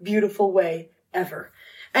tender, beautiful way ever.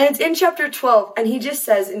 And it's in chapter 12. And he just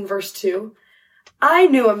says in verse 2, I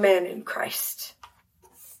knew a man in Christ.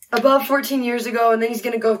 Above 14 years ago. And then he's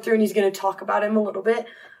going to go through and he's going to talk about him a little bit.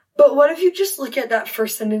 But what if you just look at that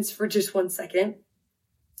first sentence for just 1 second?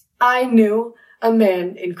 I knew a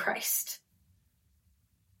man in Christ.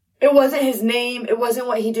 It wasn't his name. It wasn't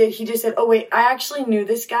what he did. He just said, oh wait, I actually knew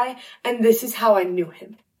this guy and this is how I knew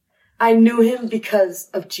him. I knew him because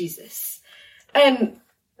of Jesus. And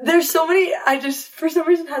there's so many, I just, for some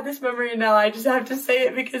reason had this memory and now I just have to say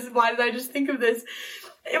it because why did I just think of this?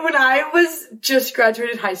 When I was just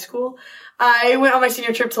graduated high school, I went on my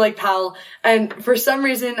senior trip to Lake Powell, and for some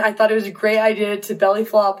reason, I thought it was a great idea to belly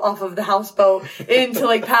flop off of the houseboat into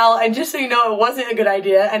Lake Powell, and just so you know, it wasn't a good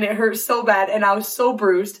idea, and it hurt so bad, and I was so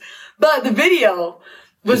bruised, but the video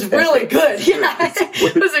was really good. Yeah,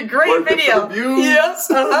 it was a great video. Yes,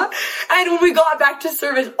 And when we got back to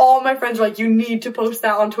service, all my friends were like, you need to post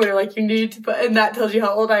that on Twitter, like you need to put, and that tells you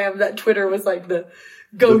how old I am, that Twitter was like the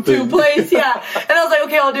go-to place, yeah. And I was like,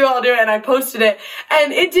 okay, I'll do it. And I posted it.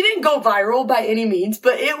 And it didn't go viral by any means,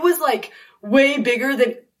 but it was like way bigger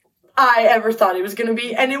than I ever thought it was gonna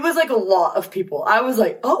be. And it was like a lot of people. I was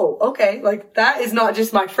like, oh, okay, like that is not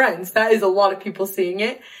just my friends. That is a lot of people seeing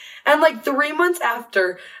it. And like 3 months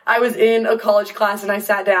after, I was in a college class and I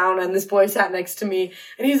sat down and this boy sat next to me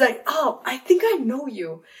and he's like, oh, I think I know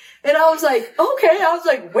you. And I was like, okay. I was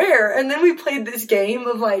like, where? And then we played this game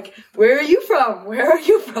of like, where are you from? Where are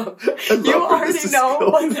you from? You already know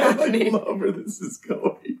what's happening. I love where this is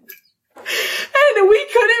going. And we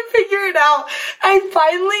couldn't figure it out. And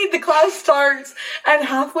finally the class starts and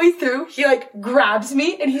halfway through, he like grabs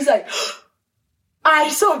me and he's like, I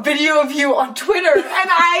saw a video of you on Twitter and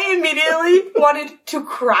I immediately wanted to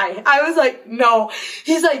cry. I was like, no.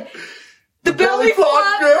 He's like, the belly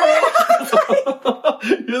flop girl.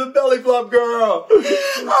 You're the belly flop girl.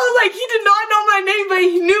 I was like, he did not know my name, but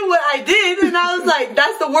he knew what I did. And I was like,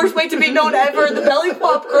 that's the worst way to be known ever, the belly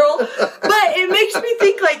flop girl. But it makes me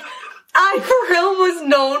think like, I for real was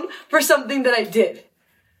known for something that I did.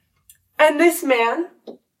 And this man,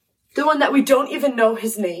 the one that we don't even know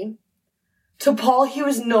his name, to Paul, he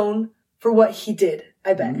was known for what he did,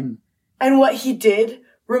 I bet. Mm-hmm. And what he did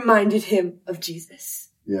reminded him of Jesus.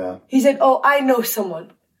 Yeah. He said, oh, I know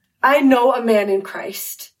someone. I know a man in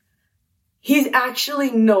Christ. He's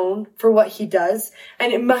actually known for what he does,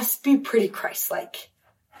 and it must be pretty Christ-like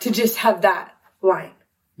to just have that line.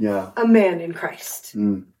 Yeah. A man in Christ.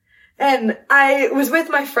 Mm. And I was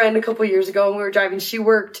with my friend a couple years ago and we were driving. She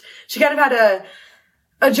kind of had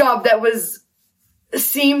a job that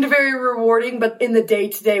seemed very rewarding, but in the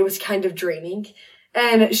day-to-day was kind of draining.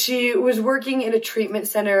 And she was working in a treatment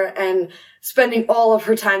center and spending all of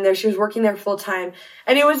her time there. She was working there full time.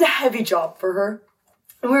 And it was a heavy job for her.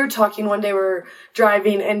 And we were talking one day, we were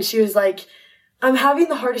driving, and she was like, I'm having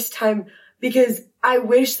the hardest time because I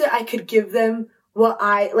wish that I could give them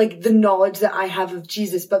the knowledge that I have of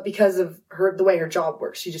Jesus, but because of the way her job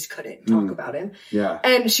works, she just couldn't talk about him. Yeah.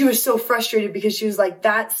 And she was so frustrated because she was like,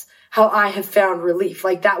 that's how I have found relief.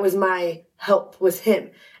 Like, that was my help, was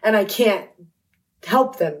him. And I can't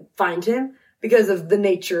help them find him because of the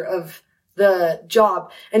nature of the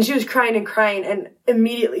job. And she was crying and crying. And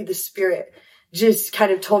immediately the Spirit just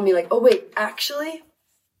kind of told me, like, oh, wait, actually,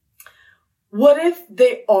 what if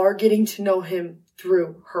they are getting to know him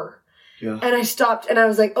through her? Yeah. And I stopped and I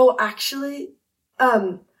was like, oh, actually,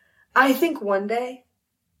 I think one day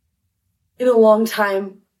in a long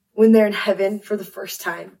time when they're in heaven for the first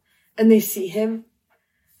time and they see him,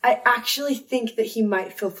 I actually think that he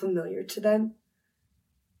might feel familiar to them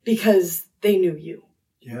because they knew you.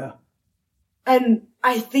 Yeah. And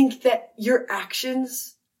I think that your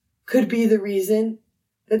actions could be the reason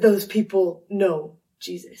that those people know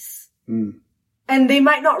Jesus. Mm. And they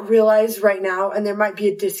might not realize right now, and there might be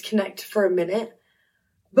a disconnect for a minute.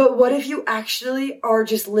 But what if you actually are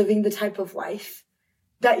just living the type of life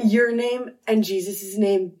that your name and Jesus'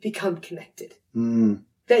 name become connected? Mm.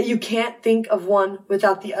 That you can't think of one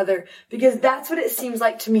without the other. Because that's what it seems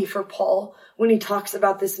like to me for Paul when he talks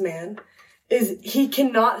about this man, is he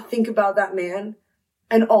cannot think about that man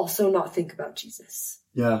and also not think about Jesus.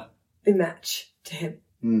 Yeah. They match to him.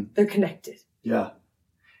 Mm. They're connected. Yeah.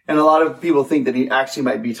 And a lot of people think that he actually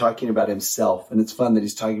might be talking about himself. And it's fun that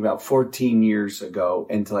he's talking about 14 years ago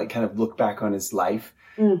and to like kind of look back on his life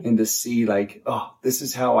and to see like, oh, this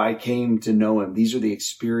is how I came to know him. These are the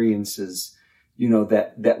experiences, you know,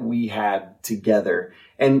 that we had together.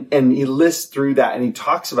 And he lists through that and he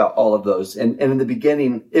talks about all of those. And in the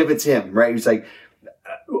beginning, if it's him, right? He's like,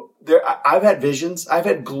 I've had visions. I've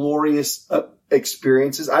had glorious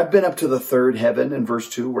experiences. I've been up to the third heaven in verse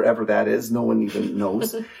 2, wherever that is. No one even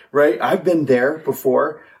knows, right? I've been there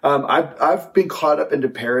before. I've been caught up into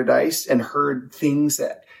paradise and heard things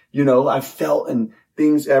that, you know, I've felt and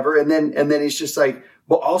things ever. And then it's just like,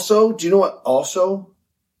 well, also, do you know what also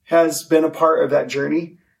has been a part of that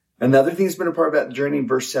journey? Another thing that's been a part of that journey in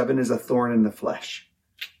verse 7 is a thorn in the flesh,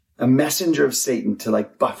 a messenger of Satan to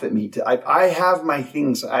like buffet me. I have my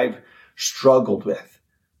things I've struggled with.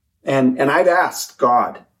 And I've asked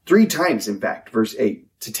God 3 times, in fact, verse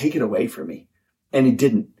 8, to take it away from me. And he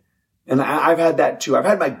didn't. And I've had that too. I've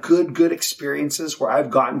had my good experiences where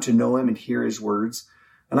I've gotten to know him and hear his words.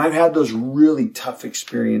 And I've had those really tough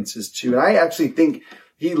experiences too. And I actually think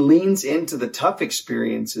he leans into the tough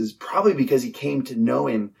experiences probably because he came to know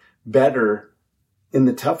him better in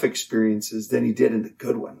the tough experiences than he did in the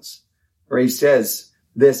good ones. Where he says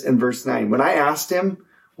this in verse 9, when I asked him,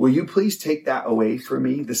 will you please take that away from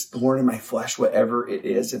me, this thorn in my flesh, whatever it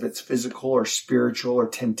is, if it's physical or spiritual or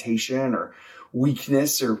temptation or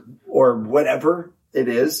weakness or whatever it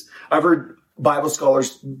is. I've heard Bible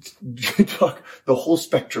scholars talk the whole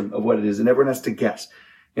spectrum of what it is, and everyone has to guess.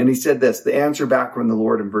 And he said this, the answer back from the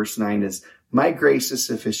Lord in verse 9 is, my grace is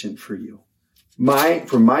sufficient for you.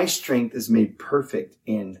 For my strength is made perfect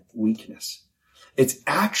in weakness. It's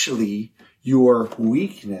actually your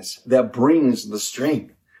weakness that brings the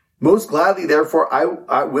strength. Most gladly, therefore,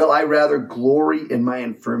 I will rather glory in my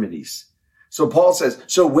infirmities. So Paul says,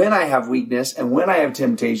 so when I have weakness and when I have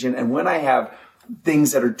temptation and when I have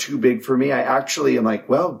things that are too big for me, I actually am like,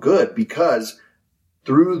 well, good, because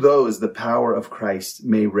through those, the power of Christ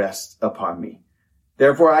may rest upon me.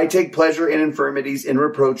 Therefore, I take pleasure in infirmities, in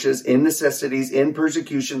reproaches, in necessities, in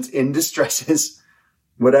persecutions, in distresses,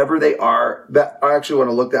 whatever they are. That I actually want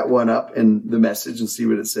to look that one up in the Message and see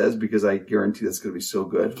what it says, because I guarantee that's going to be so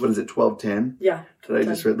good. What is it, 12:10? Yeah. Did I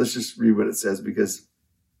just read? Let's just read what it says, because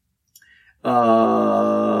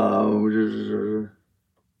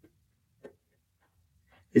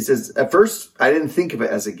it says, at first, I didn't think of it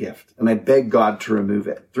as a gift, and I begged God to remove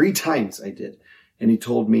it. 3 times I did. And he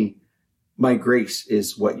told me, my grace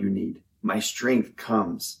is what you need. My strength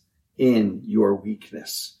comes in your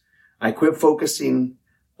weakness. I quit focusing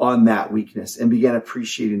on that weakness and began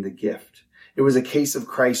appreciating the gift. It was a case of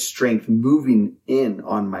Christ's strength moving in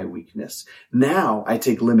on my weakness. Now I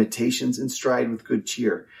take limitations in stride with good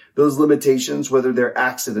cheer. Those limitations, whether they're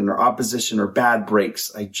accident or opposition or bad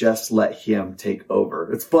breaks, I just let him take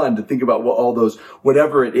over. It's fun to think about what all those,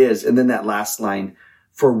 whatever it is. And then that last line,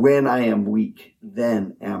 for when I am weak,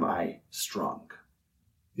 then am I strong.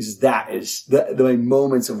 He says that is, my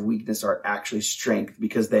moments of weakness are actually strength,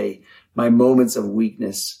 because my moments of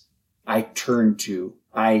weakness, I turn to,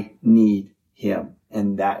 I need him.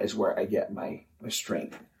 And that is where I get my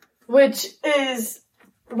strength. Which is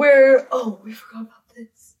where, we forgot about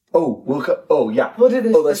this. Yeah. We'll do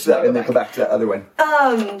this. Let's do that and then come back to the other one.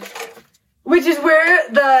 Which is where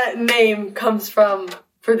the name comes from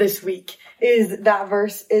for this week. is that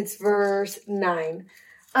verse. It's verse 9.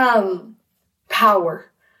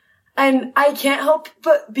 Power. And I can't help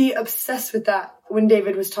but be obsessed with that when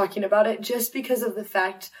David was talking about it, just because of the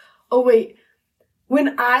fact, oh wait,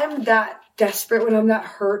 when I'm that desperate, when I'm that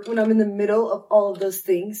hurt, when I'm in the middle of all of those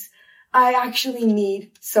things, I actually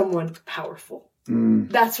need someone powerful.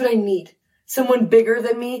 That's what I need. Someone bigger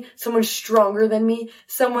than me, someone stronger than me,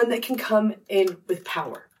 someone that can come in with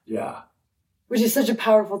power. Yeah. Which is such a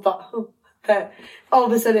powerful thought that all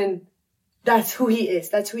of a sudden, that's who he is.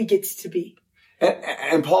 That's who he gets to be.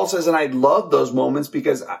 And Paul says, and I love those moments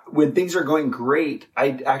because when things are going great,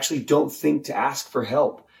 I actually don't think to ask for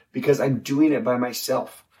help because I'm doing it by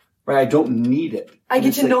myself, right? I don't need it. I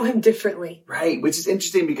get to know him differently. Right. Which is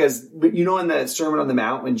interesting because, you know, in the Sermon on the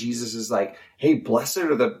Mount, when Jesus is like, hey, blessed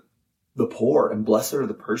are the poor, and blessed are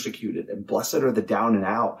the persecuted, and blessed are the down and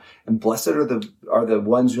out, and blessed are the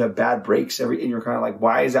ones who have bad breaks. And you're kind of like,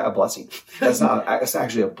 why is that a blessing? That's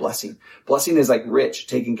actually a blessing. Blessing is like rich,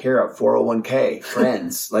 taken care of, 401k,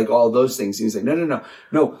 friends, like all those things. And he's like,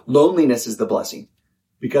 no. Loneliness is the blessing,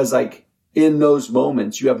 because like in those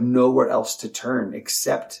moments, you have nowhere else to turn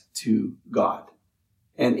except to God.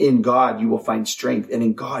 And in God, you will find strength, and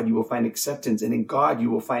in God, you will find acceptance, and in God,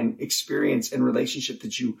 you will find experience and relationship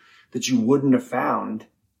that you wouldn't have found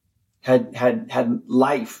had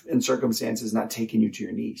life and circumstances not taken you to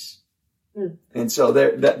your knees. And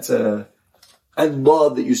so I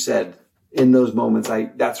love that you said in those moments,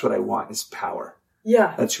 that's what I want is power.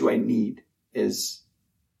 Yeah. That's who I need is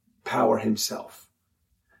power himself.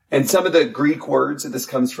 And some of the Greek words that this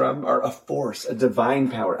comes from are a force, a divine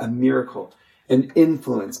power, a miracle, an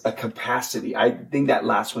influence, a capacity. I think that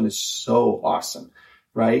last one is so awesome,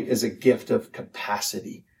 right? As a gift of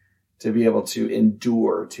capacity. To be able to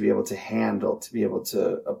endure, to be able to handle, to be able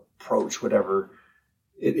to approach whatever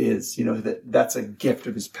it is, you know, that's a gift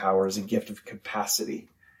of his power, is a gift of capacity,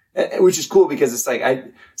 which is cool because it's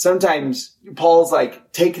like, sometimes Paul's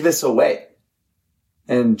like, take this away.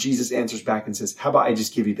 And Jesus answers back and says, how about I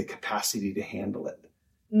just give you the capacity to handle it?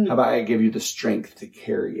 How about I give you the strength to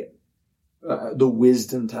carry it? The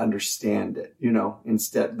wisdom to understand it, you know,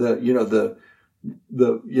 instead the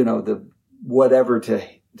whatever to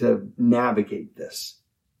navigate this.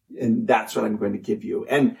 And that's what I'm going to give you.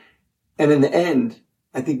 And in the end,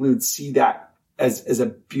 I think we would see that as a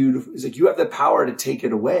beautiful, it's like, you have the power to take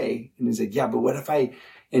it away. And he's like, yeah, but what if I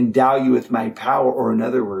endow you with my power? Or in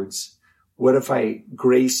other words, what if I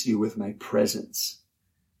grace you with my presence?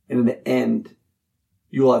 And in the end,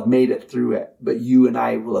 you will have made it through it, but you and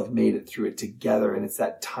I will have made it through it together. And it's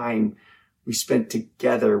that time we spent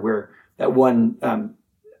together where that one,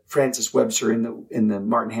 Francis Webster in the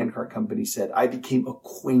Martin Handcart Company said, I became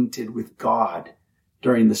acquainted with God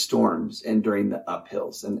during the storms and during the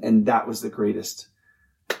uphills. And that was the greatest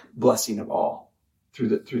blessing of all through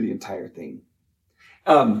the entire thing.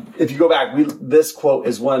 If you go back, this quote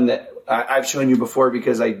is one that I've shown you before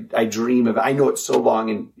because I dream of it. I know it's so long.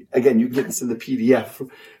 And again, you can get this in the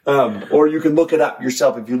PDF, or you can look it up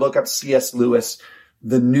yourself. If you look up C.S. Lewis,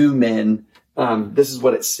 The New Men, this is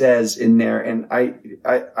what it says in there. And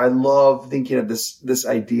I love thinking of this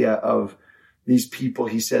idea of these people.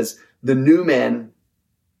 He says, the new men.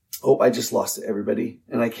 Oh, I just lost it, everybody.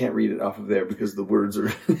 And I can't read it off of there because the words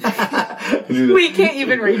are. We can't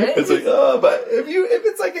even read it. It's like, but if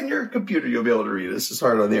it's like in your computer, you'll be able to read it. It's just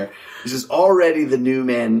hard on there. He says, already the new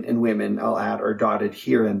men and women, I'll add, are dotted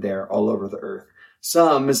here and there all over the earth.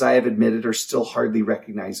 Some, as I have admitted, are still hardly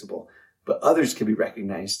recognizable, but others can be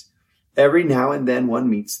recognized. Every now and then one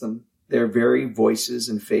meets them. Their very voices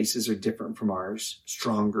and faces are different from ours,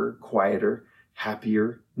 stronger, quieter,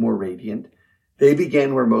 happier, more radiant. They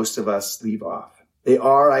begin where most of us leave off. They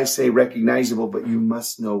are, I say, recognizable, but you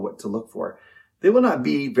must know what to look for. They will not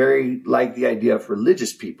be very like the idea of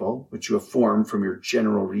religious people, which you have formed from your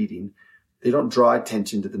general reading. They don't draw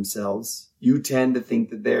attention to themselves. You tend to think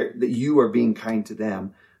that you are being kind to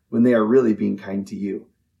them when they are really being kind to you.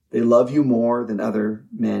 They love you more than other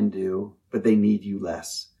men do, but they need you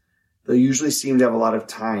less. They usually seem to have a lot of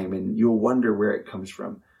time, and you'll wonder where it comes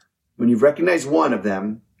from. When you've recognized one of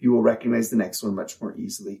them, you will recognize the next one much more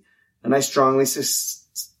easily. And I strongly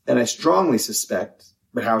suspect,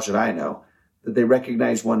 but how should I know, that they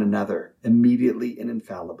recognize one another immediately and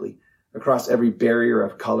infallibly across every barrier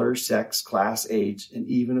of color, sex, class, age, and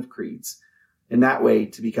even of creeds. In that way,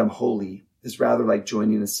 to become holy is rather like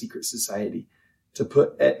joining a secret society. To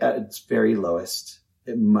put it at its very lowest,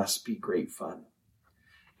 it must be great fun.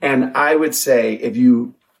 And I would say if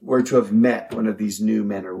you were to have met one of these new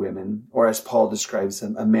men or women, or as Paul describes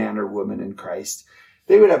them, a man or woman in Christ,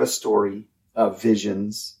 they would have a story of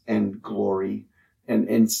visions and glory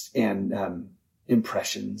and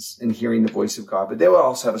impressions and hearing the voice of God. But they will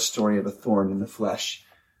also have a story of a thorn in the flesh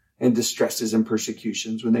and distresses and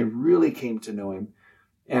persecutions when they really came to know him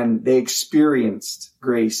and they experienced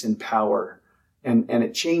grace and power and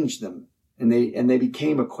it changed them and they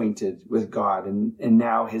became acquainted with God and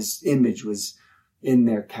now his image was in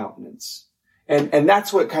their countenance. And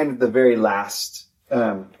that's what kind of the very last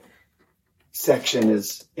section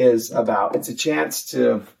is about. It's a chance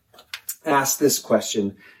to ask this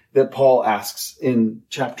question that Paul asks in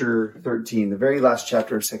chapter 13, the very last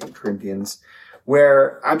chapter of 2 Corinthians,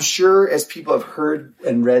 where I'm sure as people have heard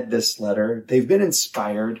and read this letter, they've been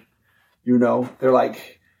inspired. You know, they're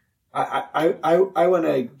like, I want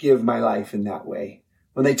to give my life in that way.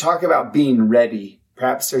 When they talk about being ready,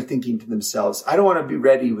 perhaps they're thinking to themselves, I don't want to be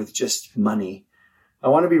ready with just money. I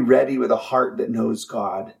want to be ready with a heart that knows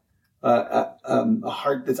God. A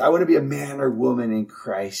heart I want to be a man or woman in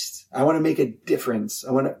Christ. I want to make a difference.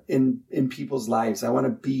 I want to, in people's lives, I want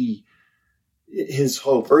to be his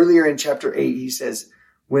hope. Earlier in chapter 8, he says,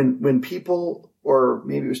 when people, or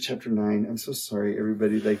maybe it was chapter 9. I'm so sorry,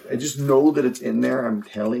 everybody. Like, I just know that it's in there. I'm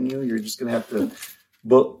telling you, you're just going to have to,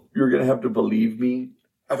 but you're going to have to believe me.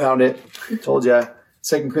 I found it. Told you.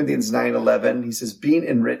 2 Corinthians 9:11. He says, being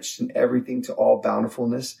enriched in everything to all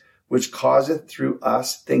bountifulness, which causeth through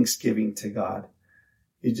us thanksgiving to God.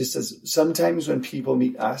 He just says, sometimes when people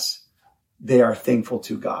meet us, they are thankful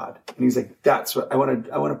to God. And he's like, that's what I want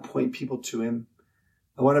to point people to him.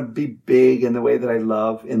 I want to be big in the way that I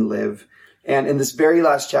love and live. And in this very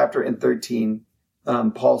last chapter in 13,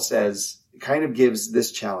 Paul says, kind of gives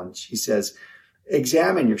this challenge. He says,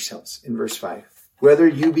 examine yourselves in verse 5, whether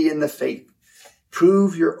you be in the faith,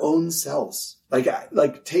 prove your own selves.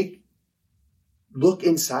 Look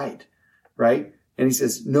inside, right? And he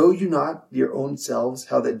says, know you not your own selves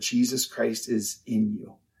how that Jesus Christ is in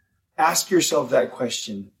you? Ask yourself that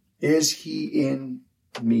question. Is he in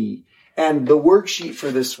me? And the worksheet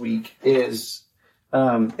for this week is,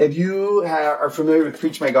 if you are familiar with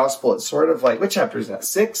Preach My Gospel, it's sort of like, what chapter is that?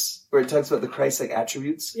 6, where it talks about the Christ-like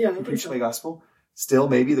attributes. Yeah, Preach My Gospel. Still,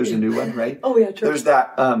 maybe there's a new one, right? Oh yeah, true. There's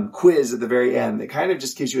that quiz at the very end that kind of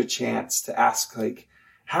just gives you a chance to ask, like,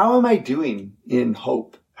 how am I doing in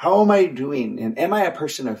hope? How am I doing? And am I a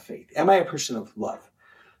person of faith? Am I a person of love?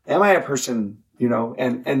 Am I a person,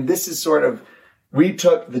 and this is sort of, we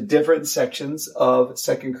took the different sections of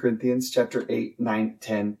 2 Corinthians chapter 8, 9,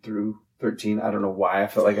 10 through 13. I don't know why I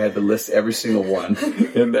felt like I had to list every single one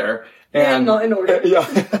in there. And not in order. Yeah.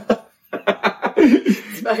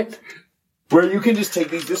 It's fine. Where you can just take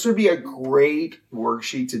these. This would be a great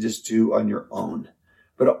worksheet to just do on your own.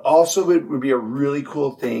 But it also would be a really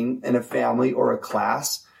cool thing in a family or a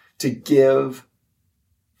class to give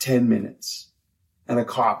 10 minutes and a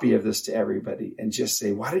copy of this to everybody and just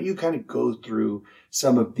say, why don't you kind of go through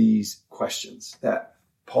some of these questions that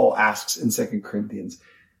Paul asks in 2 Corinthians?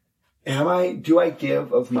 Do I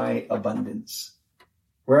give of my abundance?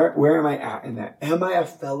 Where am I at in that? Am I a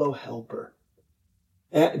fellow helper?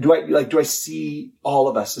 Do I see all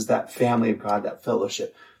of us as that family of God, that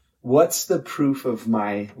fellowship? What's the proof of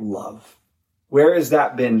my love? Where has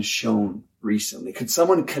that been shown recently? Could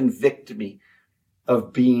someone convict me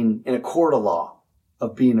of being in a court of law,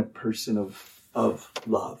 of being a person of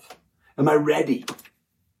love? Am I ready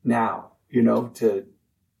now, to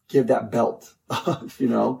give that belt?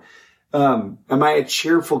 Am I a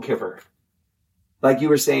cheerful giver? Like you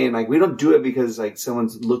were saying, like, we don't do it because like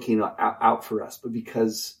someone's looking out for us, but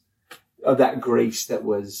because of that grace that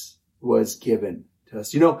was given to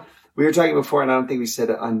us. We were talking before, and I don't think we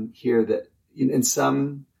said it on here, that in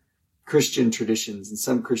some Christian traditions, in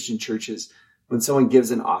some Christian churches, when someone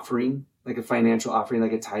gives an offering, like a financial offering,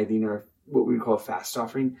 like a tithing or what we would call a fast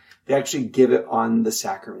offering, they actually give it on the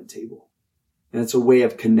sacrament table. And it's a way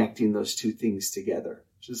of connecting those two things together.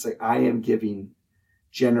 Just like, I am giving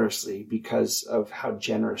generously because of how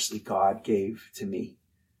generously God gave to me.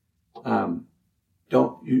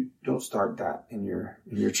 Don't start that in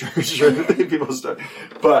your church or people start.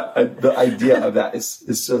 But the idea of that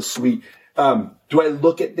is so sweet. Do I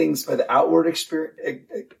look at things by the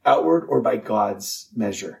outward or by God's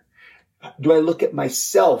measure? Do I look at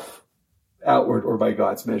myself outward or by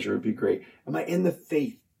God's measure? Would be great. Am I in the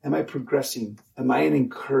faith? Am I progressing? Am I an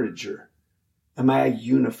encourager? Am I a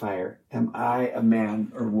unifier? Am I a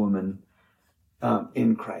man or woman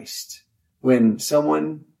in Christ? When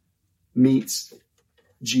someone meets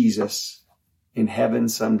Jesus in heaven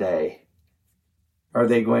someday, are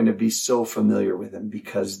they going to be so familiar with him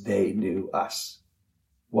because they knew us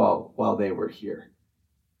while they were here?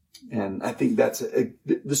 And I think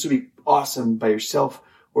this would be awesome by yourself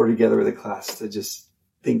or together with a class to just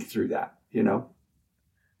think through that,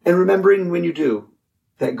 And remembering when you do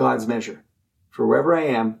that God's measure for wherever I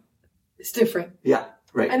am. It's different. Yeah,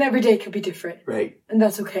 right. And every day could be different. Right. And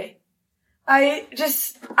that's okay. I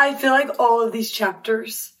feel like all of these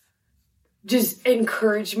chapters just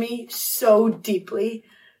encourage me so deeply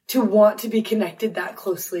to want to be connected that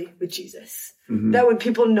closely with Jesus. Mm-hmm. That when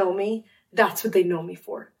people know me, that's what they know me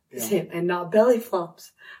for. It's him and not belly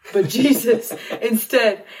flops, but Jesus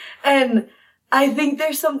instead. And I think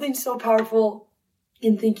there's something so powerful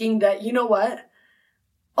in thinking that, you know what?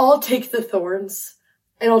 I'll take the thorns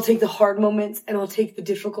and I'll take the hard moments and I'll take the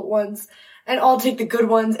difficult ones and I'll take the good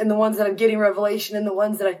ones and the ones that I'm getting revelation and the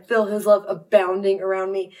ones that I feel his love abounding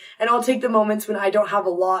around me. And I'll take the moments when I don't have a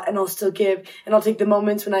lot and I'll still give. And I'll take the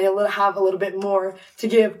moments when I have a little bit more to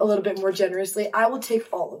give a little bit more generously. I will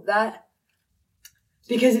take all of that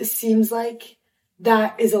because it seems like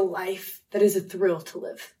that is a life that is a thrill to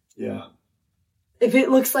live. Yeah. If it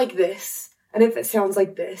looks like this and if it sounds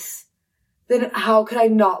like this, then how could I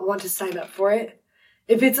not want to sign up for it?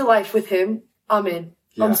 If it's a life with him, I'm in.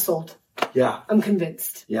 Yeah. I'm sold. Yeah. I'm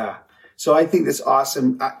convinced. Yeah. So I think that's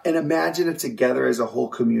awesome. And imagine it together as a whole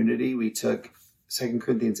community. We took 2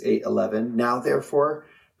 Corinthians 8:11. Now, therefore,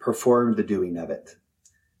 perform the doing of it.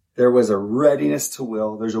 There was a readiness to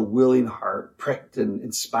will. There's a willing heart, pricked and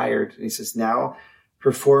inspired. And he says, now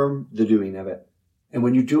perform the doing of it. And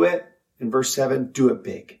when you do it, in verse 7, do it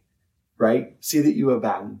big, right? See that you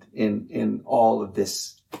abound in all of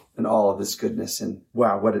this and all of this goodness. And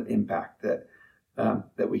wow, what an impact that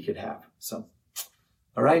we could have. So,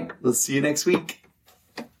 all right, let's see you next week.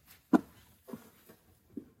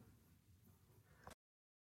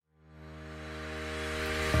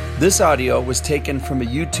 This audio was taken from a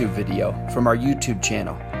YouTube video from our YouTube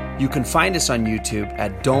channel. You can find us on YouTube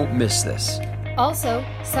at Don't Miss This. Also,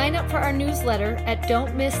 sign up for our newsletter at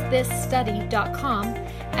don'tmissthisstudy.com,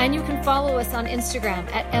 and you can follow us on Instagram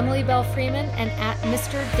at Emily Bell Freeman and at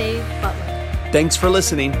Mr. Dave Butler. Thanks for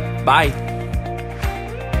listening. Bye.